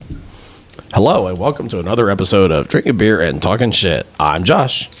Hello and welcome to another episode of Drinking Beer and Talking Shit. I'm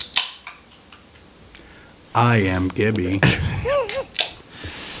Josh. I am Gibby.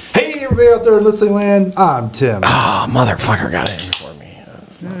 Hey, everybody out there in listening land, I'm Tim. Oh, motherfucker got it in for me.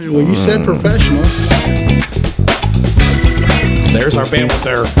 Well, you said professional. There's our band with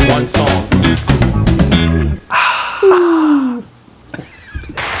their one song.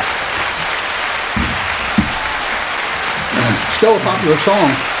 Still a popular song.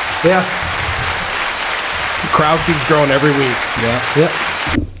 Yeah. The crowd keeps growing every week. Yeah. Yep.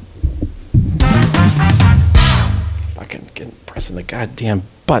 Fucking pressing the goddamn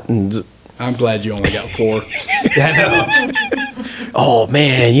buttons. I'm glad you only got 4. Oh,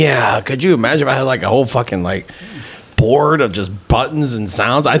 man, yeah. Could you imagine if I had like a whole fucking like board of just buttons and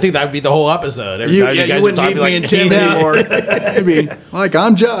sounds? I think that would be the whole episode. Every You time wouldn't would need talk, me and Tim anymore. It'd be like,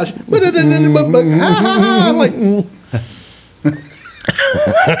 I'm Josh. Like,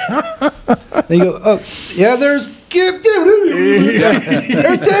 And you go, oh, yeah, there's Gib.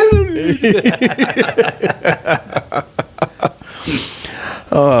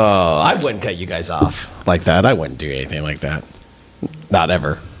 Oh, I wouldn't cut you guys off like that. I wouldn't do anything like that. Not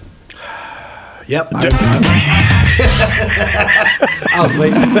ever. yep. I was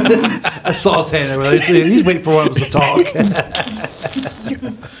waiting. I saw his hand there. He's waiting for one of us to talk.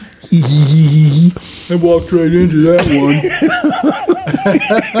 I walked right into that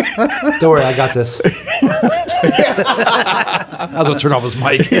one. Don't worry, I got this. I was going to turn off his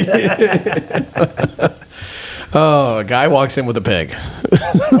mic. Oh, a guy walks in with a pig.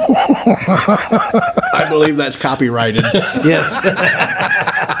 I believe that's copyrighted. Yes.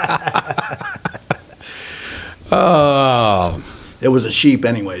 Oh, It was a sheep,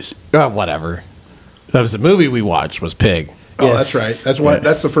 anyways. whatever. That was the movie we watched. Was Pig. Oh, Yes. that's right. That's why.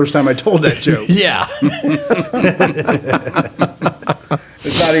 That's the first time I told that joke. Yeah.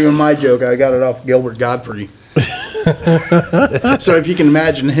 It's not even my joke. I got it off Gilbert Godfrey. So if you can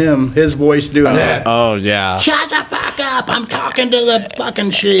imagine his voice doing that. Oh yeah. Shut the fuck up! I'm talking to the fucking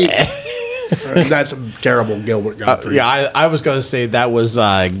sheep. That's a terrible Gilbert Godfrey. Yeah. I was going to say that was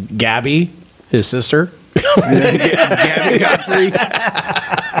Gabby, his sister. Gabby Godfrey.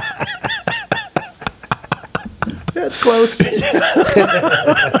 That's close.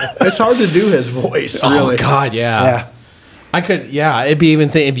 It's hard to do his voice, really. Oh God, yeah. Yeah. I could, yeah. It'd be even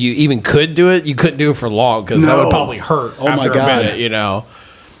if you even could do it, you couldn't do it for long because that would No. probably hurt. Oh, my after God. a minute, you know.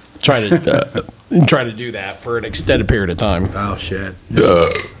 Try to do that for an extended period of time. Oh, shit.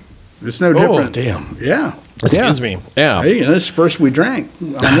 It's no different. Oh, damn. Yeah. Excuse me. Yeah. Hey, this is the first we drank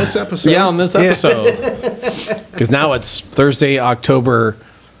on this episode. Yeah, on this episode. Because now it's Thursday, October.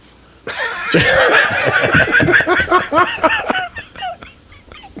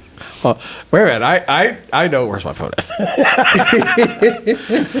 Wait a minute. I know where's my phone is.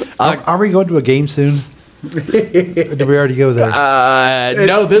 Are we going to a game soon? Or did we already go there?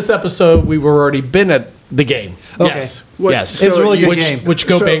 No, this episode we were already been at the game. Okay. Yes. What- Yes. It was a really good game. Which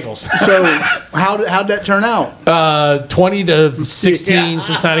go So- Bengals. So how'd that turn out? 20-16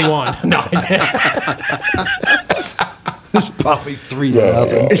 Cincinnati won. No. It's probably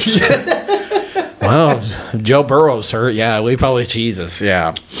 3-0. Well, Joe Burrow's hurt. Yeah, we probably Jesus.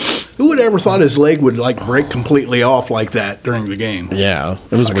 Yeah. Who would ever thought his leg would like break completely off like that during the game? Yeah.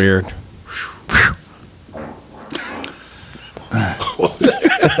 It was weird.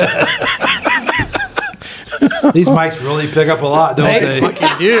 These mics really pick up a lot, don't they?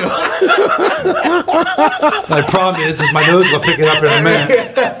 Fucking do. My problem is my nose will pick it up in a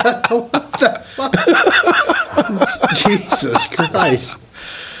minute. Jesus Christ.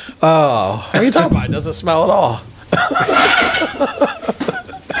 Oh, what are you talking about? It doesn't smell at all.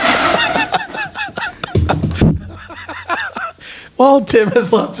 Well, Tim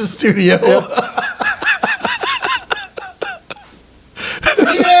has left the studio.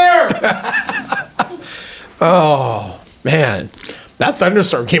 Oh, man. That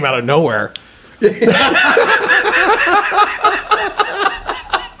thunderstorm came out of nowhere.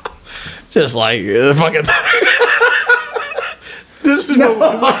 Just like fucking. This is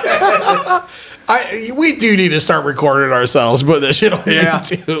what we do need to start recording ourselves, put this shit on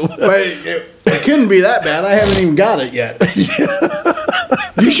YouTube. But it couldn't be that bad. I haven't even got it yet.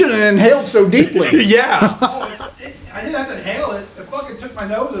 You shouldn't have inhaled so deeply. Yeah. I didn't have to inhale it. It fucking took my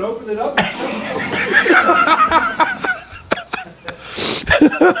nose and opened it up.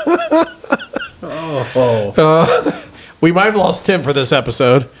 We might have lost Tim for this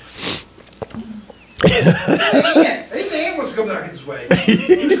episode. Anything wants to come back this way.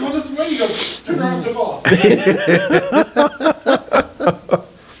 You just go this way, you go, turn around, took off.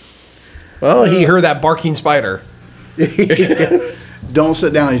 Well, he heard that barking spider. Don't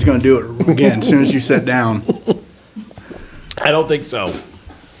sit down. He's going to do it again as soon as you sit down. I don't think so.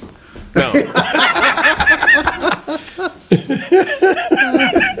 No.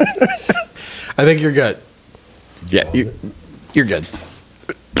 I think you're good. Yeah, you're good.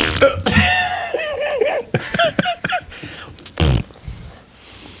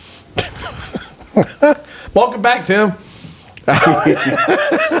 Welcome back, Tim.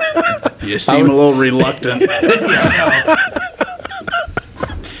 You seem a little reluctant.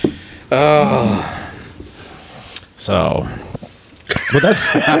 So, but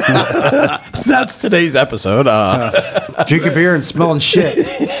that's today's episode. Drinking beer and smelling shit.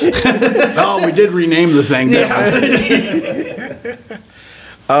 Oh, we did rename the thing.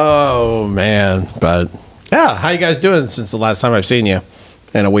 Oh man, but yeah, how you guys doing since the last time I've seen you?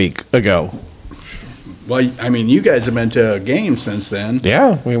 In a week ago. Well, I mean, you guys have been to a game since then.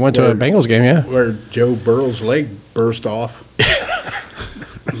 Yeah, we went to a Bengals game. Yeah, where Joe Burrow's leg burst off.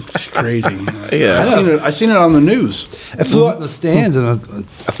 It's crazy. Yeah. I seen it on the news. It flew out in the stands, and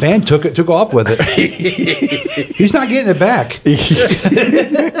a fan took off with it. He's not getting it back.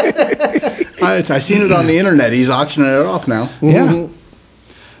 I seen it on the internet. He's auctioning it off now. Yeah.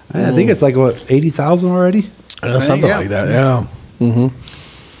 I think it's like, what, 80,000 already? Something Yeah. like that. Yeah. Mm-hmm.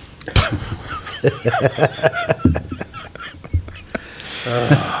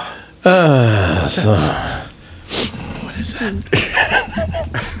 So, what is that?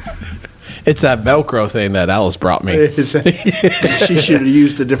 It's that Velcro thing that Alice brought me. She should have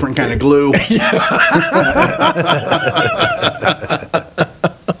used a different kind of glue.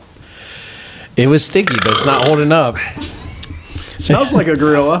 It was sticky, but it's not holding up. Smells like a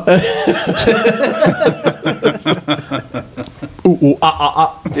gorilla. Ooh, ooh, ah, ah,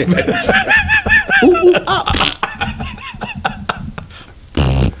 ah. Ooh, ooh, ah.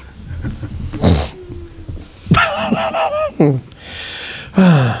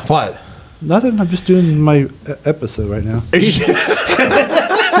 What? Nothing. I'm just doing my episode right now.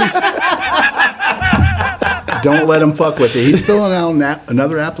 Don't let him fuck with you. He's filling out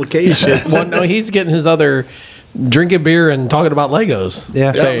another application. Well, no, he's getting his other drinking beer and talking about Legos.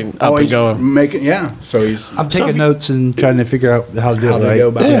 Yeah. Thing up and he's going. making. Yeah, so he's I'm taking notes and trying to figure out how to do how it to right. go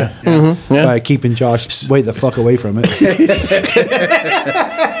about it. Yeah. By keeping Josh way the fuck away from it.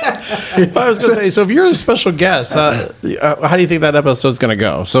 I was going to say, so if you're a special guest, how do you think that episode's going to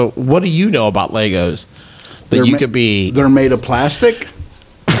go? So, what do you know about Legos that you could be? They're made of plastic.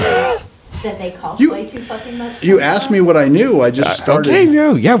 That they cost You- way too fucking much. You asked me what I knew. I just started. Okay,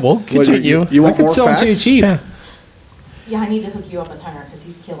 no, yeah, we'll What, continue. You I want can more sell them to you facts? cheap. Yeah. Yeah, I need to hook you up with Hunter because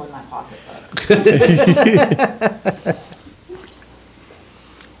he's killing my pocketbook.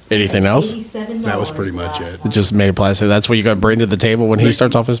 Anything else? $87. That was pretty much last it. month. Just made of plastic. That's what you got to bring to the table when he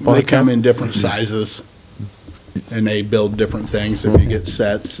starts off his They come podcast. in different sizes, and they build different things. If you get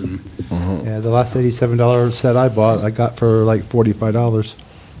sets and Yeah, the last $87 set I bought, I got for like $45.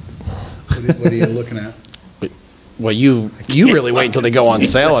 what are you looking at? Well, you really wait until they go on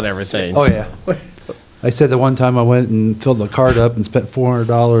sale and everything. Oh, yeah. I said the one time I went and filled the card up and spent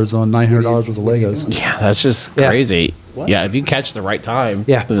 $400 on $900 worth of Legos. Yeah, that's just Yeah. crazy. Yeah, if you catch the right time,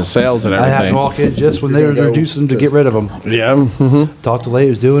 Yeah. the sales and I had to everything. walk in just when they were You're gonna go reducing them to to- get rid of them. Yeah, mm-hmm, Talked to the lady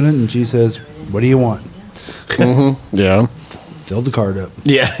who's doing it, and she says, "What do you want?" yeah, Filled the card up.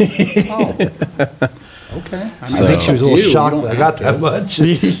 yeah. Oh, okay. I think she was a little shocked that I got that much.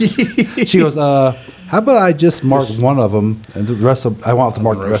 She goes, "How about I just mark one of them, and the rest of I want to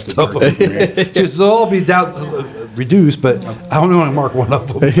mark the rest of them." She goes, "They'll all be down reduced, but I only want to mark one of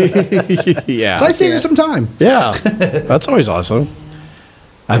them." Yeah, So I saved her some time. yeah. That's always awesome.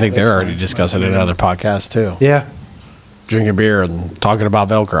 I think they're already discussing it in another podcast too. Yeah. Drinking beer and talking about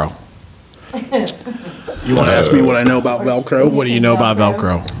Velcro. You want to ask me what I know about Velcro? What do you know about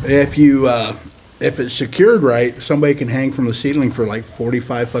Velcro? If you if it's secured right, somebody can hang from the ceiling for like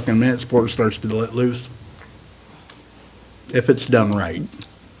 45 fucking minutes before it starts to let loose. If it's done right.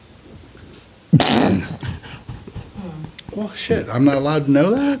 Well, shit, I'm not allowed to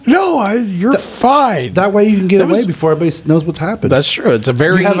know that? No, you're fine. That way you can get That away was- before everybody knows what's happened. That's true. It's a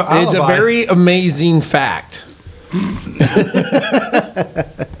very You have an it's a alibi. very amazing fact.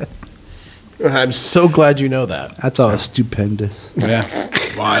 I'm so glad you know that. I thought it was stupendous. Yeah.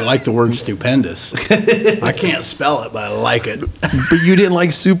 Well, I like the word stupendous. I can't spell it, but I like it. But you didn't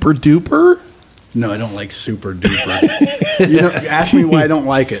like super duper? No, I don't like super duper. Ask me why I don't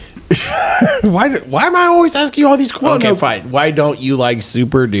like it. Why am I always asking you all these questions? Okay, no. fine. Why don't you like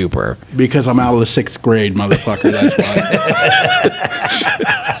super duper? Because I'm out of the 6th grade, motherfucker. That's why.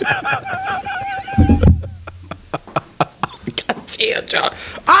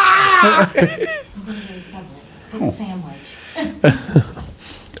 Ah! I'm gonna go to Subway. Get a sandwich.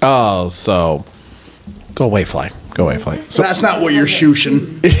 Oh, so go away, fly. Go away, fly. So that's not what you're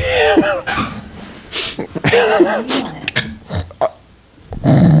shooting.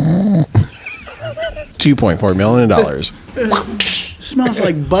 $2.4 million. Smells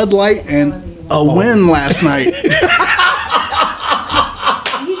like Bud Light and a win last night. He's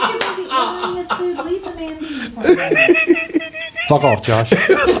too busy ordering his food. Leave the man be. Fuck off, Josh.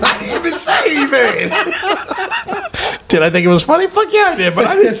 I didn't even say anything. Did I think it was funny? Fuck yeah, I did, but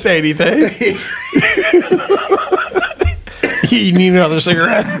I didn't say anything. You need another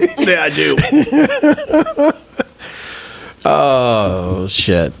cigarette? Yeah, I do. Oh,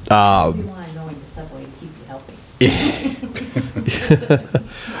 shit. You want to go into Subway to keep you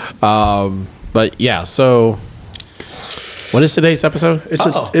healthy. But yeah, so what is today's episode?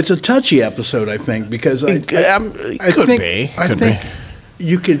 It's a touchy episode, I think, because I think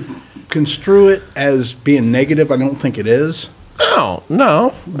you could construe it as being negative. I don't think it is. No.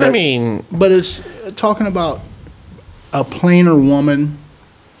 But, I mean, but it's talking about a plainer woman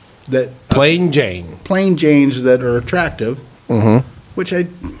that plain Jane. plain Janes that are attractive, which I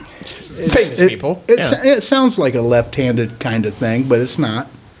Famous people. It sounds like a left-handed kind of thing, but it's not.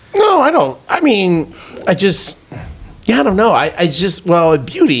 No, I don't. I mean, I don't know. I just, well,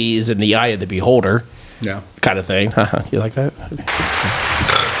 beauty is in the eye of the beholder Yeah. kind of thing. You like that?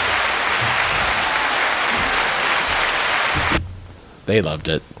 They loved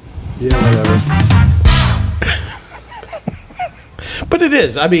it. Yeah, whatever. But it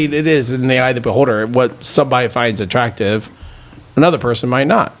is. I mean, it is in the eye of the beholder. What somebody finds attractive, another person might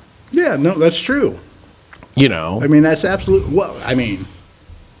not. Yeah, no, that's true. You know. I mean, that's absolute. Well, I mean,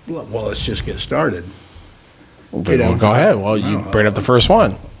 well, let's just get started. Well, go ahead. Well, you bring up the first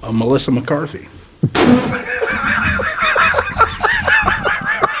one. Melissa McCarthy.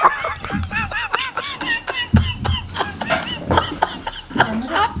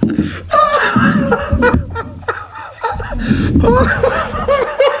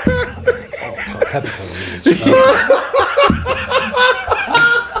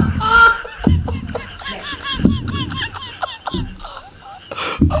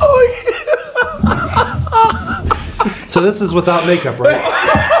 So this is without makeup, right?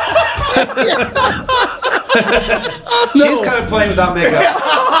 She's kind of playing without makeup.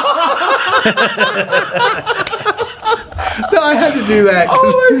 No, I had to do that.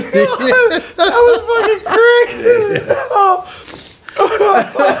 Oh my god, that was fucking crazy.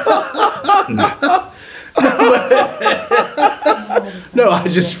 No, I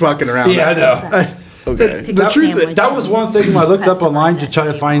was just fucking around. Yeah, I know. Okay. The truth, that was one thing I looked up online to try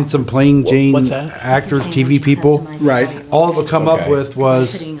to find some plain Jane What's that? actors, TV people. Right. All it would come up Okay. with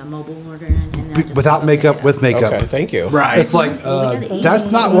was Putting a mobile order in and that just without goes makeup, down. with makeup. Okay, thank you. Right. It's like,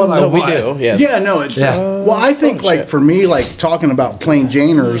 that's not what I No, we want. do. Yes. Yeah, no, it's. Yeah. Well, I think, like, for me, like, talking about plain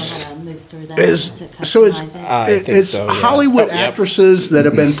Janers Move through that is. to So it's. customize it. I think It's so, yeah. Hollywood Oh, yep. actresses that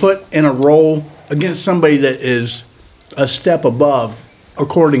have been put in a role against somebody that is a step above,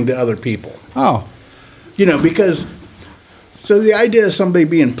 according to other people. Oh, You know, because. So the idea of somebody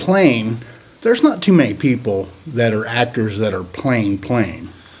being plain, there's not too many people that are actors that are plain.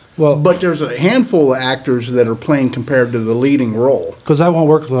 well, But there's a handful of actors that are plain compared to the leading role. because I won't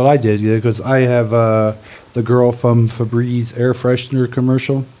work with what I did, because I have the girl from Febreze air freshener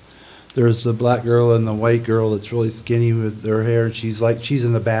commercial. There's the black girl and the white girl that's really skinny with her hair, and she's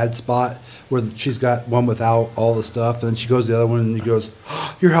in the bad spot where she's got one without all the stuff, and then she goes to the other one and she goes,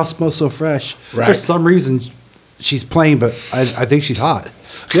 oh, "Your house smells so fresh." Right. For some reason, she's plain, but I think she's hot.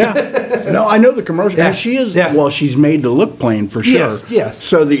 Yeah. No, I know the commercial. Yeah. And she is, Yeah. well, she's made to look plain for sure. Yes.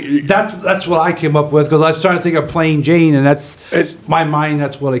 So That's what I came up with, because I was trying to think of plain Jane, and that's It's- my mind.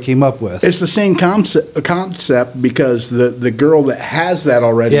 That's what I came up with. it's the same concept because the girl that has that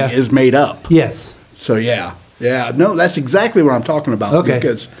already Yeah. is made up. Yes. So yeah. No, that's exactly what I'm talking about. Okay.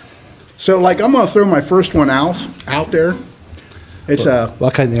 Because, so like I'm going to throw my first one out there. It's Well, I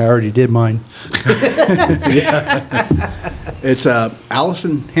kind of already did mine. it's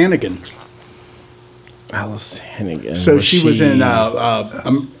Allison Hannigan. Alice Hannigan. So she was in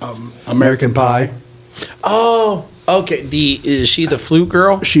American Pie. Oh, okay. Is she the flute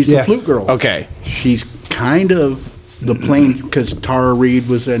girl? She's Yeah. the flute girl. Okay. She's kind of the plain because Tara Reid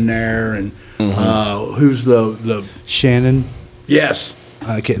was in there, and who's the Shannon. yes,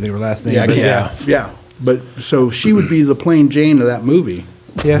 I can't think of her last name. yeah, but yeah. But so she would be the plain Jane of that movie.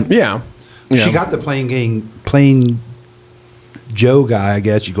 yeah. Yeah. She Yeah. got the plain Joe guy, I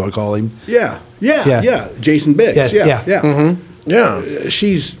guess you could call him. Yeah. Yeah. Jason Biggs. Yes, yeah. yeah. Yeah.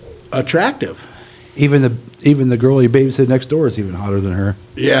 She's attractive. Even the girl he babysitted next door is even hotter than her.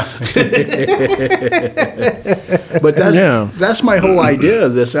 Yeah. But Yeah. that's my whole idea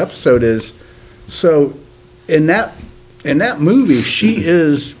of this episode is, so in that movie, she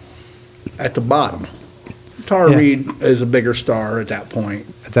is at the bottom. Tara Yeah. Reid is a bigger star at that point.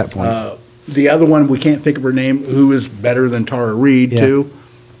 At that point. The other one, we can't think of her name, who is better than Tara Reid, Yeah. too.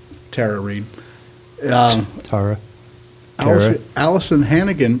 Tara Reid. Tara. Allison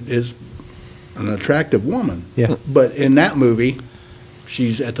Hannigan is an attractive woman. Yeah. But in that movie,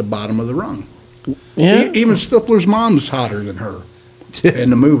 she's at the bottom of the rung. Yeah. Even Stifler's mom's hotter than her in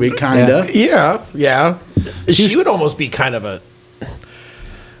the movie, kind of. Yeah. She would almost be kind of a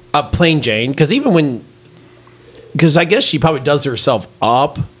plain Jane, because because I guess she probably does herself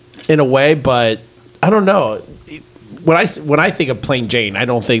up in a way, but I don't know. When I think of plain Jane, I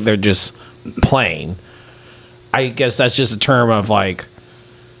don't think they're just plain. I guess that's just a term of like,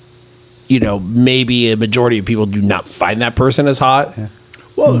 maybe a majority of people do not find that person as hot. Yeah.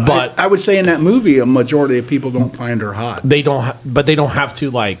 Well, But- I would say in that movie, a majority of people don't find her hot. They don't have to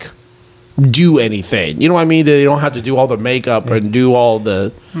like do anything. You know what I mean? They don't have to do all the makeup and do all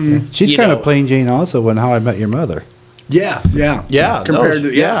the. She's you kind know. of plain Jane also in How I Met Your Mother. Yeah. no, Compared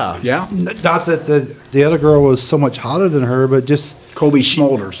to, yeah. Not that the other girl was so much hotter than her, but just, Colby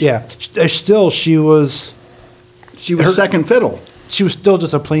Smulders. yeah. Still, she was second fiddle. still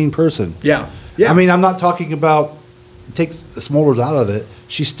just a plain person. Yeah. I mean, I'm not talking about take the Smulders out of it.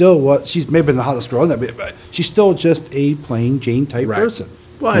 She's maybe the hottest girl in that, but she's still just a plain Jane type Right. person.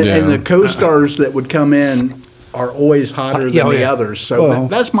 Well, Yeah. and the co-stars that would come in are always hotter Yeah, than the yeah. others. So Well-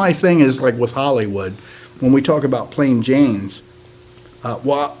 that's my thing is like with Hollywood, when we talk about plain Janes,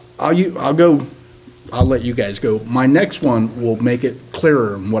 well, I'll let you guys go. My next one will make it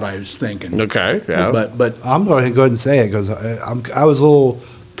clearer in what I was thinking. Okay. Yeah. But I'm going to go ahead and say it because I was a little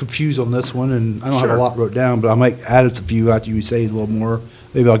confused on this one, and I don't have Sure. a lot wrote down, but I might add a few after you say a little more.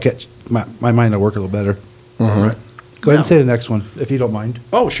 Maybe I'll get my mind will work a little better. right. Go ahead and say the next one if you don't mind.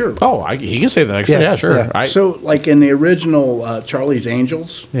 Oh, sure. Oh, he can say the next one. Yeah, Yeah, sure. yeah. So like in the original Charlie's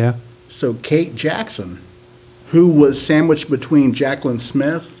Angels, Yeah. so Kate Jackson, who was sandwiched between Jacqueline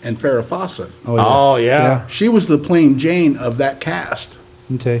Smith and Farrah Fawcett, Oh yeah. she was the plain Jane of that cast.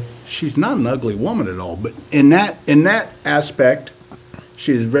 Okay. She's not an ugly woman at all, but in that aspect,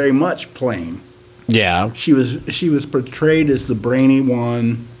 she is very much plain. Yeah. She was portrayed as the brainy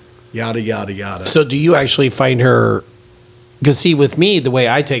one, yada yada yada. So do you actually find her? Because see, with me, the way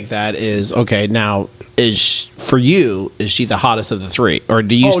I take that is okay. Now, for you, is she the hottest of the three, or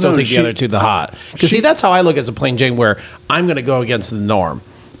do you Oh, still no, think the other two the hot? Because see, that's how I look as a plain Jane, where I'm going to go against the norm,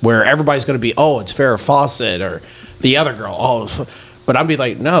 where everybody's going to be, oh, it's Farrah Fawcett or the other girl, but I'm be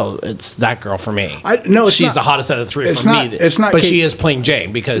like, no, it's that girl for me. No, it's she's not. the hottest out of the three It's for not- me. it's not but Kate- she is plain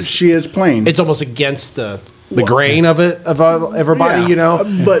Jane because she is plain. it's almost against the grain of it of everybody, Yeah. you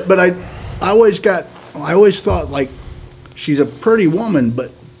know. But I always thought like she's a pretty woman,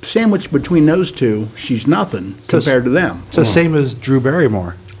 but sandwiched between those two, she's nothing So- compared to them. It's the same as Drew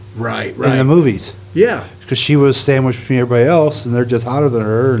Barrymore Right, in the movies. Yeah, Because she was sandwiched between everybody else, and they're just hotter than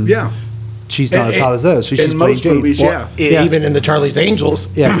her. And yeah. she's not as hot as this. She's in just plain most Jane. movies, yeah. Yeah. Even in the Charlie's Angels,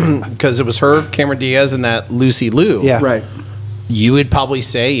 Yeah. because it was her, Cameron Diaz, and that Lucy Liu. Yeah. Right. You would probably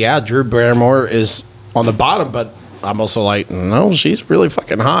say, yeah, Drew Barrymore is on the bottom, but I'm also like, no, she's really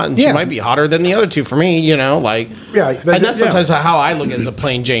fucking hot, and she Yeah. might be hotter than the other two for me, you know, like. Yeah, but and that's yeah. sometimes how I look at it as a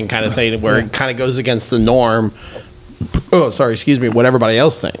plain Jane kind of thing, where it kind of goes against the norm. Oh, sorry, excuse me, what everybody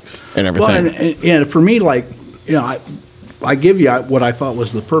else thinks and everything. Well, and for me, like, I give you what I thought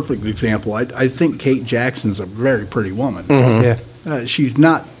was the perfect example. I think Kate Jackson's a very pretty woman. Yeah. She's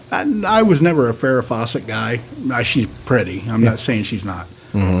not. I was never a Farrah Fawcett guy. She's pretty. I'm not saying she's not.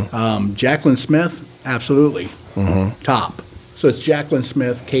 Jacqueline Smith, absolutely top. So it's Jacqueline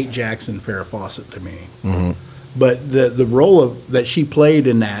Smith, Kate Jackson, Farrah Fawcett to me. But the role that she played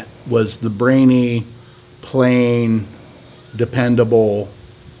in that was the brainy, plain, dependable.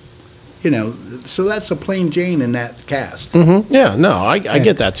 So that's a plain Jane in that cast. Yeah, no, I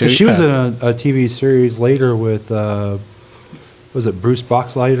get that too. She was Yeah. in a TV series later with, was it Bruce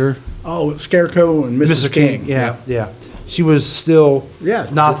Boxleiter? Oh, Scarecrow and Mrs. King. Yeah, yeah. She was still Yeah.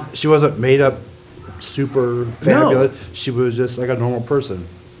 she wasn't made up super fabulous. She was just like a normal person.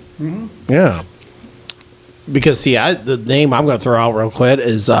 Yeah. Because see, the name I'm going to throw out real quick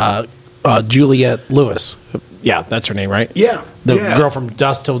is Juliette Lewis. Yeah, that's her name, right? Yeah. The yeah. girl from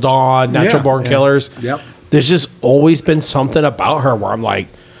Dusk Till Dawn, Natural Yeah. Born Yeah. Killers. Yep. There's just always been something about her where I'm like,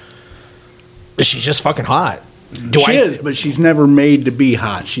 she's just fucking hot. She is, but she's never made to be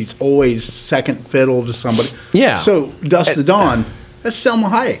hot. She's always second fiddle to somebody. Yeah. So Dusk to Dawn, that's Selma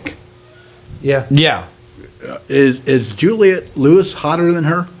Hayek. Yeah. Yeah. Is Juliette Lewis hotter than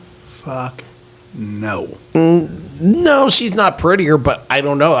her? Fuck. No. No, she's not prettier, but I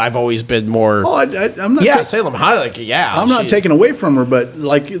don't know. I've always been more. Oh, I'm not. Yeah, Salem Hayek. Yeah, I'm not taking away from her, but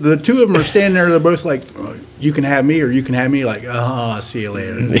like the two of them are standing there. They're both like, oh, "You can have me, or you can have me." Like, see you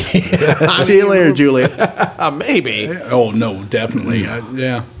later. See you later, Juliet. Maybe. Oh no, definitely.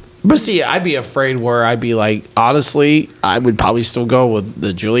 Yeah. But see, I'd be afraid where I'd be like, honestly, I would probably still go with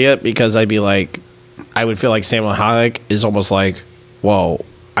the Juliet because I'd be like, I would feel like Samuel Hayek is almost like, whoa,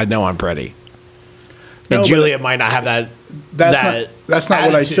 I know I'm pretty. No, And but Juliet might not have that. That's not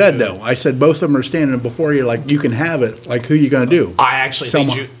what I attitude. said though. I said both of them are standing before you. Like, you can have it. Like, who you gonna do? I actually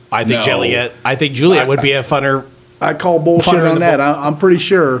think Someone- I think No. Juliet. I think Juliet would be a funner I call bullshit Funner in on the that. book. I'm pretty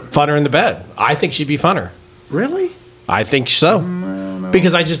sure. funner in the bed. I think she'd be funner. Really? I think so.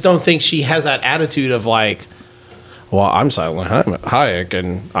 Because I just don't think she has that attitude of like, well, I'm Silent Hayek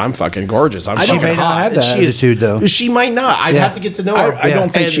and I'm fucking gorgeous. I'm She fucking may not hot. have And that she is- attitude, though. She might not. I'd Yeah. have to get to know her. I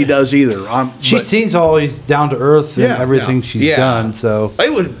don't think And she does either. She But- seems always down to earth in Yeah, everything yeah. she's Yeah. done. So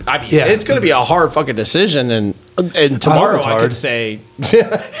It would. I mean, Yeah. it's going to be a hard fucking decision, and tomorrow it's I hard. could say,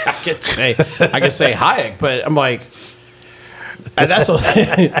 I could say Hayek, but I'm like, and that's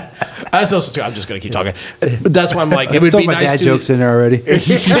also too. I'm just going to keep talking. That's why I'm like, it would throw be my nice dad to. jokes in there already.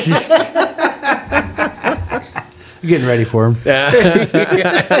 You're getting ready for him.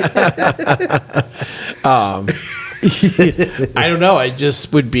 I don't know. It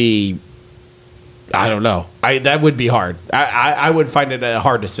just would be. I don't know. That would be hard. I would find it a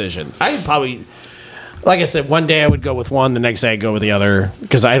hard decision. I'd probably, like I said, one day I would go with one, the next day I'd go with the other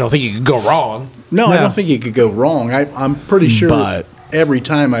because I don't think you could go wrong. No, I No. don't think you could go wrong. I'm pretty sure But- every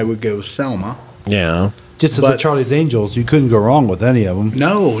time I would go Selma. Yeah. Just as But- the Charlie's Angels, you couldn't go wrong with any of them.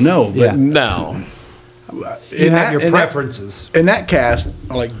 No, but Yeah. No. You in have that- your in that- preferences. In that cast,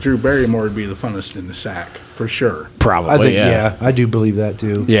 like Drew Barrymore would be the funnest in the sack for sure. Probably. I think, yeah. yeah, I do believe that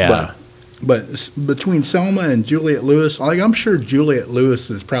too. Yeah. But between Selma and Juliet Lewis, like I'm sure Juliet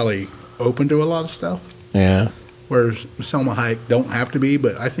Lewis is probably open to a lot of stuff, Yeah. whereas Selma Hayek don't have to be.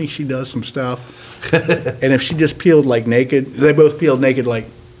 But I think she does some stuff. And if she just peeled like naked, they both peeled naked. Like,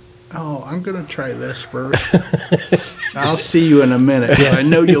 oh, I'm gonna try this first. I'll see you in a minute. I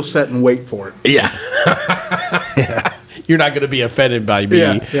know you'll sit and wait for it. Yeah. You're not going to be offended by me.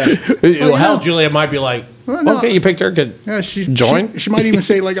 Yeah, yeah. Well, hell, no. Julia might be like, Well, no. okay, you picked her. Good. Yeah, she Join? She might even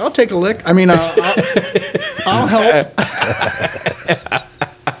say like, "I'll take a lick." I mean, I'll help.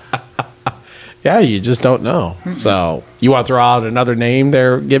 Yeah, you just don't know. So, you want to throw out another name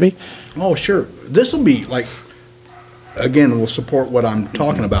there, Gibby? Oh, sure. This will be like, again, will support what I'm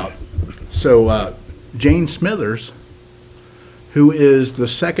talking about. So, Jane Smithers, who is the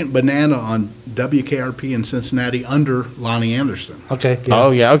second banana on WKRP in Cincinnati under Lonnie Anderson. Okay. Yeah. Oh,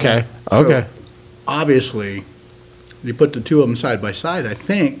 yeah. Okay. So, Okay. obviously, you put the two of them side by side. I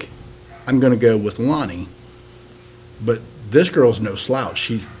think I'm going to go with Lonnie. But this girl's no slouch.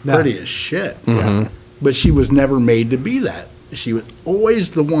 She's No. pretty as shit. Yeah. But she was never made to be that. She was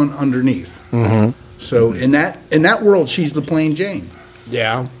always the one underneath. So in that world, she's the plain Jane.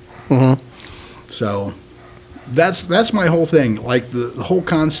 Yeah. So that's my whole thing. Like the whole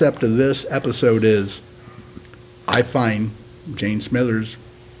concept of this episode is, I find Jane Smithers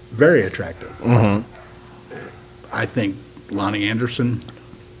very attractive. I think Lonnie Anderson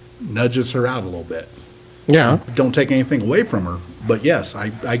nudges her out a little bit. Yeah. Don't take anything away from her, but yes,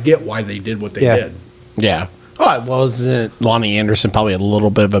 I get why they did what they Yeah. did. Yeah. Oh, well, isn't Lonnie Anderson probably a little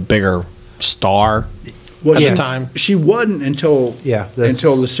bit of a bigger star Well, at she, the time? she wasn't until Yeah, that's-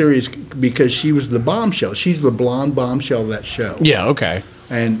 until the series because she was the bombshell. She's the blonde bombshell of that show. Yeah. Okay.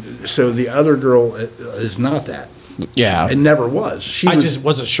 And so the other girl is not that. Yeah. It never was. She I was, just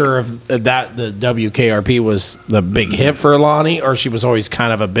wasn't sure if that the WKRP was the big hit for Lonnie, or she was always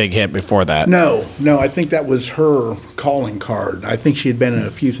kind of a big hit before that. no. I think that was her calling card. I think she had been in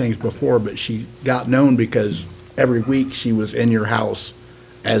a few things before, but she got known because every week she was in your house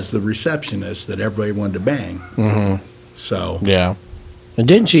as the receptionist that everybody wanted to bang. So Yeah. And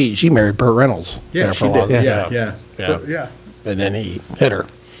didn't she married Burt Reynolds? yeah, there she for a while. did. Yeah. Yeah. Yeah. Yeah. And then he hit her.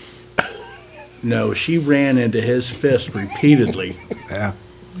 No, she ran into his fist repeatedly. Yeah.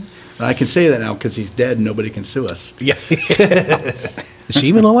 And I can say that now because he's dead and nobody can sue us. Yeah. Is she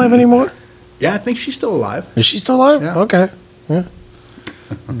even alive anymore? Yeah, I think she's still alive. Is she still alive? Yeah. Okay. Yeah.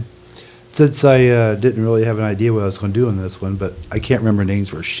 Since I didn't really have an idea what I was going to do on this one, but I can't remember names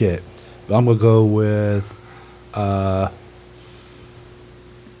for shit. But I'm going to go with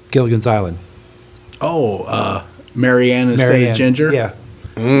Gilligan's Island. Oh, Marianne instead Marianne. of Ginger? Yeah.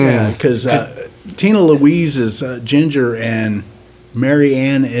 Yeah, because Tina Louise is Ginger and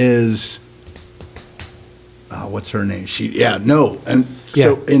Marianne is, what's her name? And so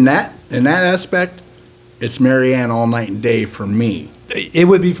Yeah. in that in that aspect, it's Marianne all night and day for me. It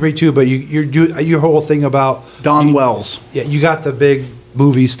would be for me too, but your whole thing about Dawn Wells. Yeah, you got the big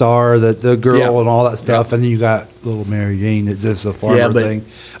movie star, the girl, Yeah. and all that stuff, Yeah. and then you got little Mary Jane that's just a farmer Yeah, but- thing.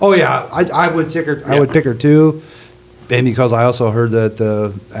 Oh yeah, I would pick her. I Yeah. would pick her too, and because I also heard that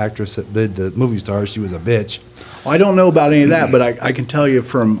the actress that did the movie star, she was a bitch. I don't know about any of that, but I can tell you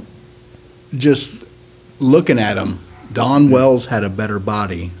from just looking at them, Dawn Wells had a better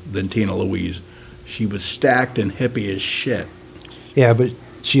body than Tina Louise. She was stacked and hippie as shit. Yeah, but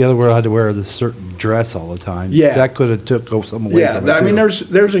she had to wear this certain dress all the time. Yeah. that could have took some away Yeah, from it I mean, too.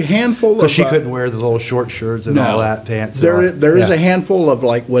 there's a handful of. Because she couldn't wear the little short shirts and all that pants. and all There that. is Yeah. a handful of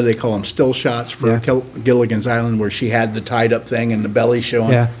like what do they call them, still shots for Yeah. Gilligan's Island, where she had the tied up thing and the belly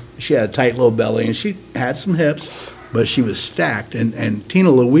showing. Yeah. She had a tight little belly and she had some hips, but she was stacked. And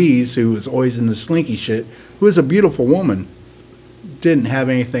Tina Louise, who was always in the slinky shit, who was a beautiful woman, didn't have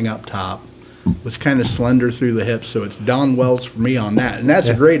anything up top. Was kind of slender through the hips, so it's Dawn Wells for me on that, and that's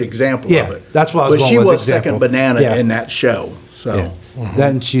a Yeah. great example Yeah, of it. that's what I was But going she with, was example. second banana Yeah. in that show. So Yeah.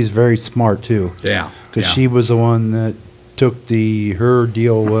 That and she's very smart too. yeah, Because yeah. she was the one that took her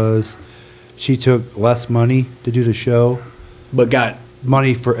deal was she took less money to do the show, but got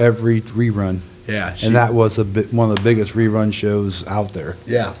money for every rerun. yeah, And that was one of the biggest rerun shows out there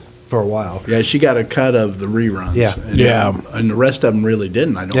yeah. for a while. Yeah, she got a cut of the reruns. Yeah. And, Yeah. and the rest of them really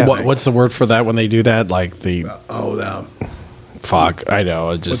didn't. I don't. Yeah. think. What's the word for that when they do that? Like the Oh, the fuck. I know.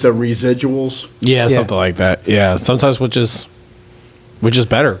 It with just the residuals. yeah, Yeah. something like that. Yeah, sometimes which is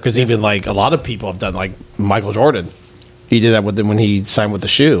better because even like a lot of people have done like Michael Jordan. He did that with them when he signed with the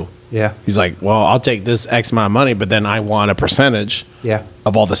shoe. Yeah. He's like, well, I'll take this X amount of money, but then I want a percentage Yeah.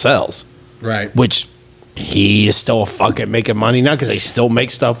 of all the sales, Right. which he is still fucking making money now because they still make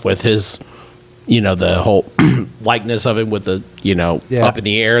stuff with his, the whole likeness of him with the, Yeah. up in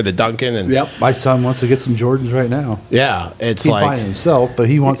the air, the Duncan. And Yep. My son wants to get some Jordans right now. yeah, it's He's like, buying himself, but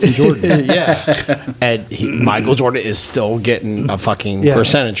he wants some Jordans. yeah. And Michael Jordan is still getting a fucking Yeah.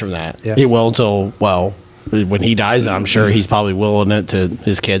 percentage from that. Yeah. He will until, well, when he dies, I'm sure he's probably willing it to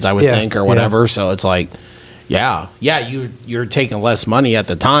his kids, I would Yeah. think, or whatever. So it's like, yeah, you're taking less money at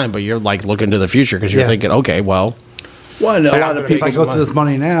the time, but you're like looking to the future because you're Yeah. thinking, okay, well, Well, and a I'm lot gonna of make If I people. go to this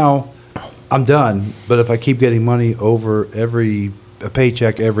money now, I'm done. But if I keep getting money over a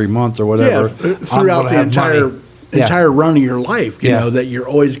paycheck every month or Yeah, whatever, I'm throughout gonna the have entire money. Yeah. entire run of your life, you Yeah. know that you're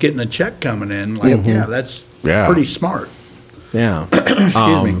always getting a check coming in. Like, yeah, that's Yeah. pretty smart. yeah.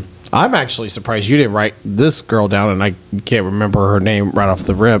 Excuse me. I'm actually surprised you didn't write this girl down, and I can't remember her name right off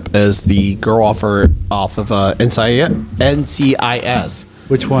the rip, as the girl off of NCIS.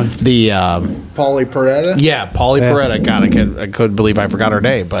 Which one? The Paulie Peretta. yeah, Paulie Yeah. Peretta. God, I couldn't believe I forgot her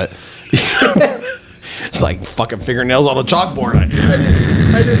name, but it's like fucking fingernails on a chalkboard.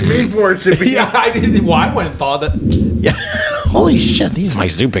 I didn't mean for it to be. Yeah, I didn't. Well, I wouldn't have thought that. Yeah, holy shit, these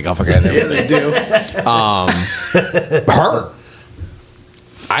mics do pick up again. Yeah, they do. Her.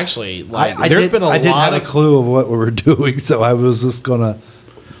 Actually, like, I there's did, been a I didn't lot have of a clue of what we were doing, so I was just gonna,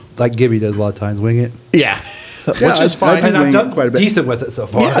 like Gibby does a lot of times, wing it. yeah, Yeah, which is I fine. did And I've wing it done quite a bit. decent with it so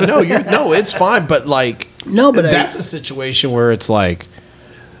far. Yeah, no, it's fine, but like, No, but that's a situation where it's like,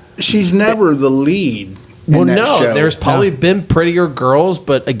 she's never the lead. in well, that no, show. there's probably been prettier girls,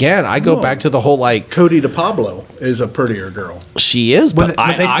 but again, I go No. back to the whole like, Cody DePablo is a prettier girl. she is, When but they- when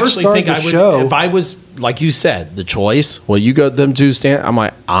I they first actually started think I the would, show- if I was, like you said, the choice, well, you go them two stand, I'm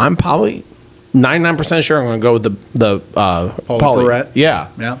like, I'm probably 99% sure I'm going to go with the Pauly. Perrette? Yeah.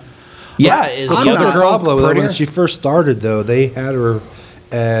 Yeah. Yeah, is I'm the other not- girl Pablo, though, prettier? when she first started, though, they had her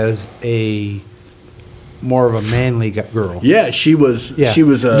as a more of a manly girl. Yeah, she was. Yeah. She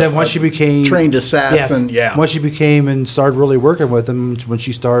was a. Then once she became trained assassin. Yeah. Once she became and started really working with him, when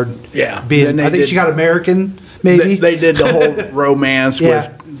she started, Yeah. being, Then they I think did- she got American, maybe. They did the whole romance Yeah.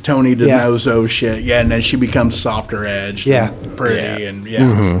 with Tony Yeah. DiNozzo shit. Yeah, and then she becomes softer edged. Yeah. And pretty Yeah. and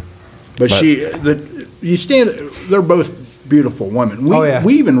yeah. But they're both beautiful women. We, Oh, yeah.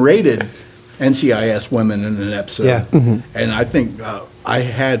 we even rated NCIS women in an episode. Yeah. And I think I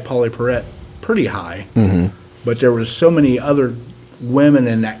had Pauly Perrette pretty high. Mm-hmm. But there was so many other women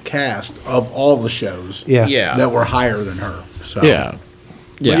in that cast of all the shows Yeah. Yeah. that were higher than her. So Yeah.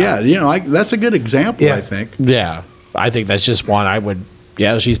 But yeah, that's a good example, Yeah. I think. Yeah, I think that's just one I would.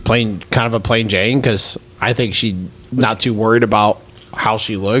 Yeah, she's plain kind of a plain Jane because I think she's not too worried about how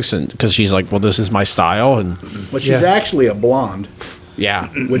she looks, and because she's like, well, this is my style, and But she's Yeah. actually a blonde. yeah,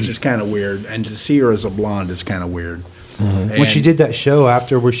 Which is kind of weird, and to see her as a blonde is kind of weird. When she did that show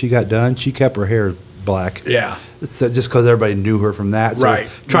after where she got done, she kept her hair black. Yeah. So just because everybody knew her from that. So Right.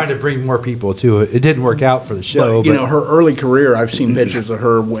 trying to bring more people to it. It didn't work out for the show. But, you know, her early career, I've seen pictures of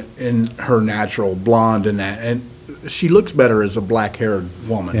her in her natural blonde and that, and she looks better as a black-haired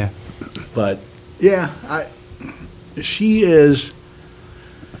woman. Yeah. But, yeah, she's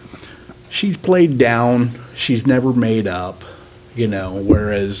played down. She's never made up, you know,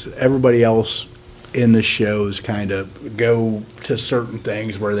 whereas everybody else in the shows kind of go to certain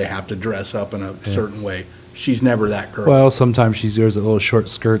things where they have to dress up in a certain way. She's never that girl. Well, sometimes she wears a little short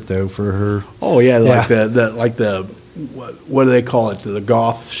skirt though for her. Oh yeah, like Yeah. the what do they call it? The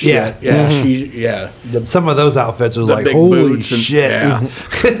goth shit. Yeah. Yeah. Mhm. She's the Some of those outfits was the like, big holy boots and shit. Yeah.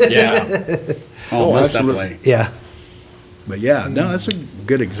 yeah. Oh, most absolutely. Yeah. But yeah, no, that's a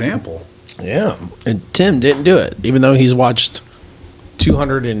good example. Yeah. And Tim didn't do it, even though he's watched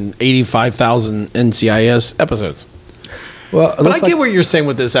 285,000 NCIS episodes. Well, But I get what you're saying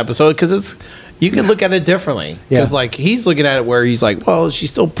with this episode because you can look at it differently. Because Yeah. like he's looking at it where he's like, well,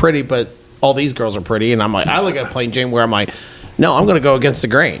 she's still pretty, but all these girls are pretty, and I'm like, I look at Plain Jane where I'm like, no, I'm going to go against the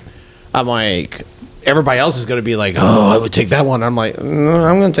grain. I'm like, everybody else is going to be like, oh, I would take that one. I'm like, no,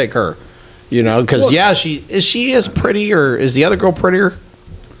 I'm going to take her. You know, because she is pretty, or is the other girl prettier?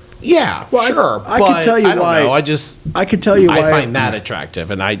 Yeah, Well, sure. I can tell you I don't why- know. I could tell you why I find that attractive,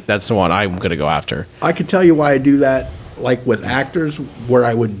 and that's the one I'm going to go after. I could tell you why I do that, like with actors, where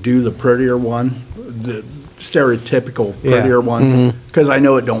I would do the prettier one, the stereotypical Yeah. prettier one, because I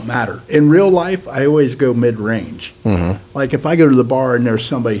know it don't matter. In real life, I always go mid-range. Like if I go to the bar and there's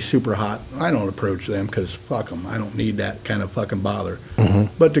somebody super hot, I don't approach them because fuck them. I don't need that kind of fucking bother.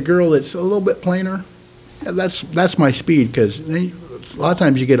 But the girl that's a little bit plainer, yeah, that's my speed because a lot of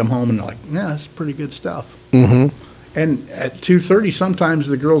times you get them home and they're like, yeah, that's pretty good stuff. And at 2:30, sometimes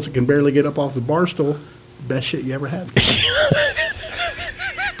the girls that can barely get up off the bar stool, best shit you ever had.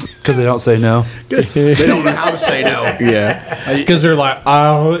 because they don't say no. They don't know how to say no. Yeah, because they're like,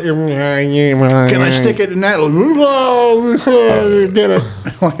 oh, Can I stick it in that? Get it.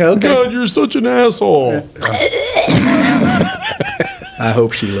 Like, okay. God, you're such an asshole. I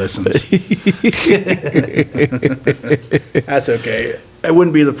hope she listens. That's okay. I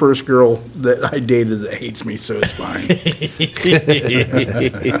wouldn't be the first girl that I dated that hates me, so it's fine.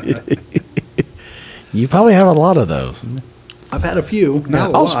 You probably have a lot of those. I've had a few,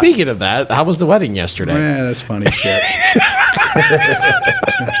 not a Oh, lot. speaking of that, how was the wedding yesterday? Yeah, that's funny shit.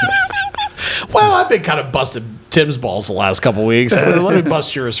 Well, I've been kind of busting Tim's balls the last couple weeks. Let me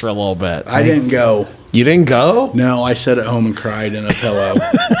bust yours for a little bit. I didn't go. You didn't go? No, I sat at home and cried in a pillow.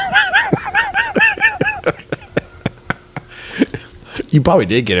 You probably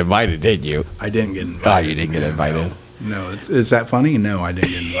did get invited, didn't you? I didn't get invited. Oh, you didn't get invited. No, is that funny? No, I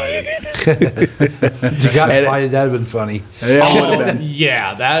didn't get invited. You got invited. That'd have been funny. Yeah, it would have been.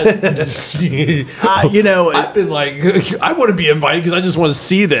 Yeah, that. You know, I've been like, I want to be invited because I just want to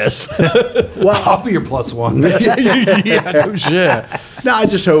see this. I'll be your plus one. Yeah, no shit. no, I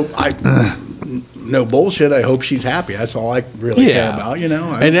just hope no bullshit. I hope she's happy. That's all I really care about. You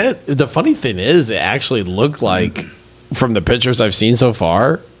know, And the funny thing is, it actually looked like, from the pictures I've seen so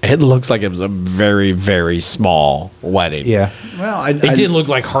far, it looks like it was a very, very small wedding. Yeah. well, It didn't look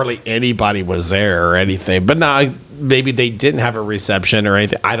like hardly anybody was there or anything. But now, maybe they didn't have a reception or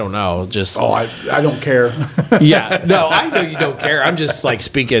anything. I don't know. Just Oh, I don't care. yeah. No, I know you don't care. I'm just like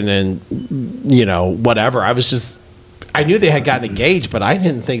speaking and, whatever. I knew they had gotten engaged, but I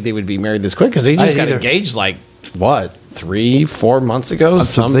didn't think they would be married this quick because they just got either. engaged like, what, 3-4 months ago?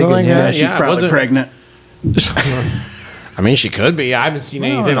 Something thinking, like yeah, that. She's it probably wasn't- pregnant. I mean, she could be. I haven't seen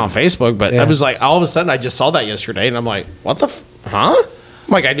anything on Facebook, but Yeah. I was like, all of a sudden, I just saw that yesterday, and I'm like, what the, huh?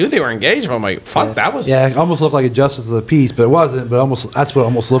 I'm like, I knew they were engaged, but I'm like, fuck, that was, Yeah, it almost looked like a justice of the peace, but it wasn't. But that's what it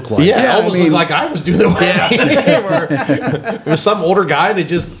almost looked like. yeah, it I almost mean- looked like I was doing the wedding. Where it was some older guy, and it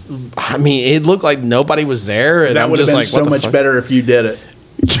just, I mean, it looked like nobody was there, and That I'm would have just been like, so what the much fuck? better if you did it.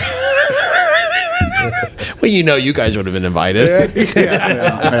 Well, you guys would have been invited. Yeah,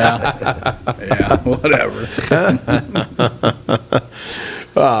 whatever.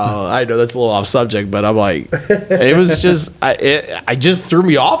 Oh, I know that's a little off subject, but I'm like, it was just, I just threw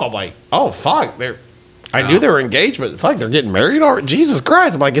me off. I'm like, oh fuck, I knew they were engaged, but fuck, they're getting married already. Jesus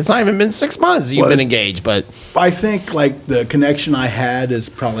Christ! I'm like, it's not even been 6 months you've Well, been engaged, but I think like the connection I had is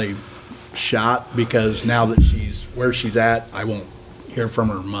probably shot because now that she's where she's at, I won't hear from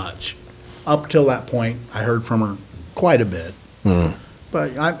her much. Up till that point, I heard from her quite a bit.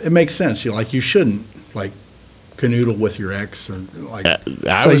 But it makes sense. You shouldn't like canoodle with your ex or like. I So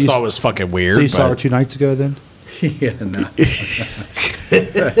always you thought s- it was fucking weird. So you saw her but 2 nights ago then? Yeah, no.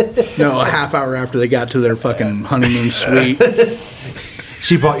 No, a half hour after they got to their fucking honeymoon suite.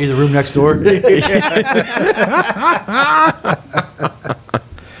 She bought you the room next door.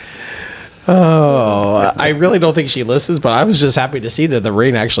 Oh, I really don't think she listens, but I was just happy to see that the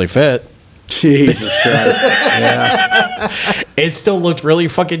ring actually fit. Jesus Christ. Yeah. It still looked really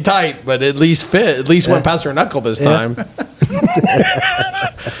fucking tight, but at least fit. At least went past her knuckle this time.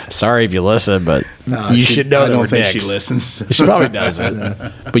 Sorry if you listen, but you should know I that don't we're think dicks. she listens. She probably doesn't,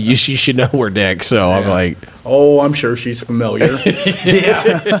 but she should know we're dicks. So I'm like, Oh, I'm sure she's familiar. Yeah,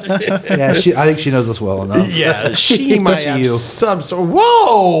 I think she knows us well enough. yeah, she might Especially have you. some sort.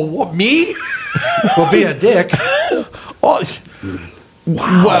 Whoa, what, me? Well, being a dick. Oh,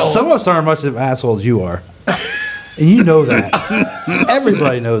 wow. Well, some of us aren't much of an asshole as you are. And you know that.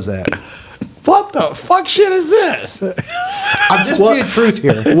 Everybody knows that. What the fuck shit is this? I'm just being truth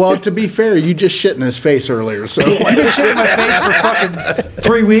here. Well, to be fair, you just shit in his face earlier, so You've been shitting my face for fucking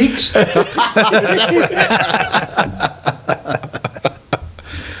 3 weeks.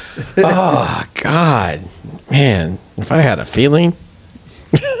 Oh God, man! If I had a feeling,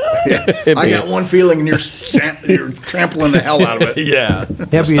 I got one feeling, and you're trampling the hell out of it. yeah. Yeah,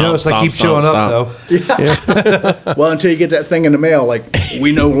 but you notice I keep showing up, though. Well, until you get that thing in the mail, like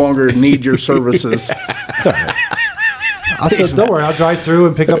we no longer need your services. I said, don't worry, I'll drive through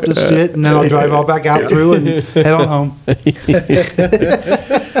and pick up this shit, and then I'll drive all back out through and head on home.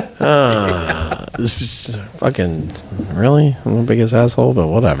 This is fucking really. I'm the biggest asshole, but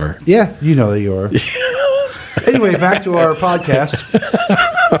whatever. Yeah, you know that you are. Anyway, back to our podcast.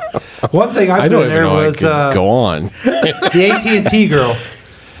 One thing I I put don't in even there know was I could go on. the AT&T girl.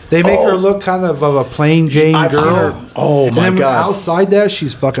 They make her look kind of a plain Jane I've seen girl. her. Oh, And my then God. outside that,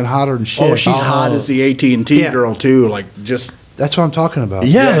 she's fucking hotter than shit. Oh, she's hot as the AT&T Yeah. girl too. Like just That's what I'm talking about.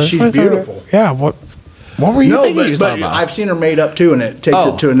 Yeah, that's she's what I thought. beautiful. Yeah, what were you no, thinking you was but talking about? I've seen her made up too, and it takes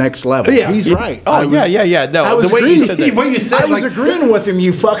Oh. it to a next level. Yeah. He's right. Oh, yeah. No, I was the way you agreeing- said that. What you said, I was like, agreeing with him,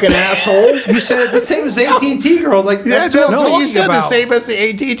 you fucking asshole. you said it's the same as the AT&T girl. Like, that's what I'm no, you talking said the about. same as the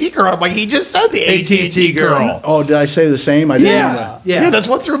AT&T girl. I'm like, he just said the AT&T girl. Oh, did I say the same? I didn't. Yeah. Yeah, that's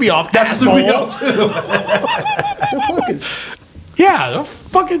what threw me off. That's asshole. what we know, too. Yeah, the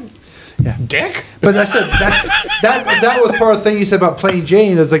fucking Yeah. dick. But I said that was part of the thing you said about plain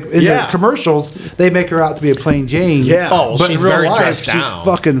Jane. Is like in Yeah. the commercials they make her out to be a plain Jane. Yeah. Oh, well, but she's in real very life, dressed she's down.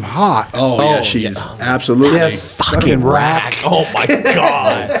 fucking hot. Oh, Oh, yeah, she's yeah. absolutely. Yes, Fucking rack. Oh my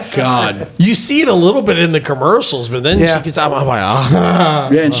god. God. You see it a little bit in the commercials, but then Yeah. she gets out. I'm like, oh.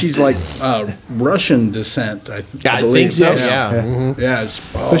 Yeah, and she's like Russian descent. I I believe. think so. Yeah. Yeah. Mhm. Yeah, it's,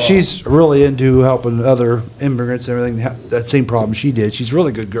 But she's really into helping other immigrants and everything. That same problem she did. She's a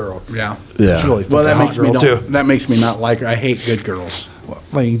really good girl. yeah. She's really fucking Well, that hot makes me girl, not, too. that makes me not like her. I hate good girls.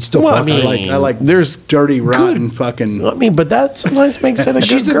 I mean, still Well, I fuck her. mean, I like there's dirty, rotten, good- fucking. I mean, but that sometimes makes it a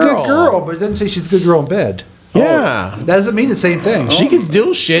She's good a girl. good girl, but it doesn't say she's a good girl in bed. Yeah. That doesn't mean the same thing. She can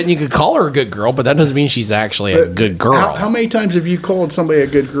do shit, and you could call her a good girl, but that doesn't mean she's actually a good girl. How many times have you called somebody a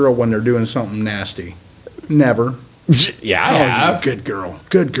good girl when they're doing something nasty? Never. Yeah, I Oh, you have. good girl.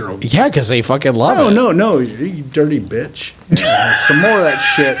 Good girl. Yeah, because they fucking love No, it. no, you dirty bitch. Some more of that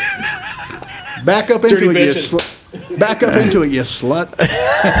shit. Back up into Dirty it, you bitches. back up into it, you slut.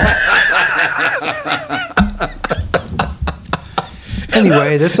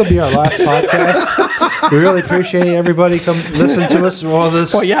 Anyway, this will be our last podcast. We really appreciate everybody come listen to us through all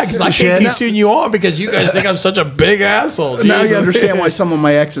this. Well, yeah, because I can't continue you on because you guys think I'm such a big asshole. Now you Jesus. understand why some of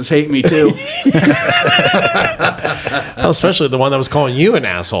my exes hate me too. Well, especially the one that was calling you an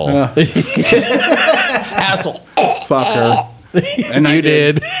asshole. Asshole. Fuck her. And you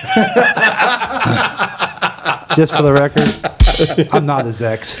did. Just for the record, I'm not his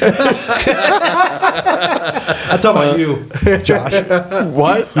ex. I'm talking about you, Josh.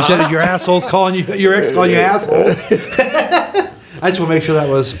 What? You said your assholes calling you, your ex calling you assholes. I just want to make sure that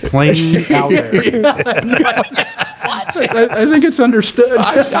was plain out there. I think it's understood.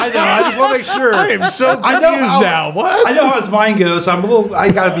 I know. I just want to make sure. I am so I know confused how- now. What? I know how his mind goes. So I'm a little. I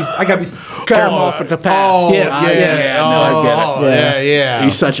gotta be Cut him off at the pass. Oh, Yes, I- yes. no, I get it. Oh, yeah.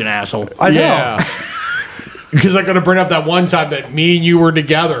 He's such an asshole. I know. Yeah. Because I'm going to bring up that one time that me and you were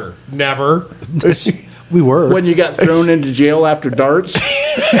together. Never. We were. When you got thrown into jail after darts.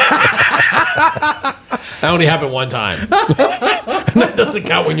 That only happened one time. That doesn't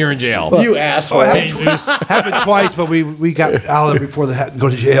count when you're in jail. You asshole. Jesus. happened twice, but we got out of it before they had to go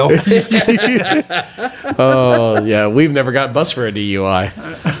to jail. Oh, yeah. We've never got busted for a DUI.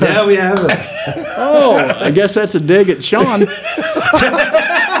 Yeah, we haven't. Oh, I guess that's a dig at Sean.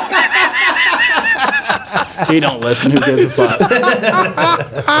 He don't listen. Who gives a fuck?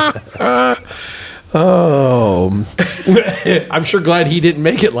 Oh. I'm sure glad he didn't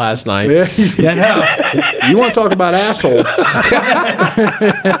make it last night. Yeah, no. You want to talk about asshole?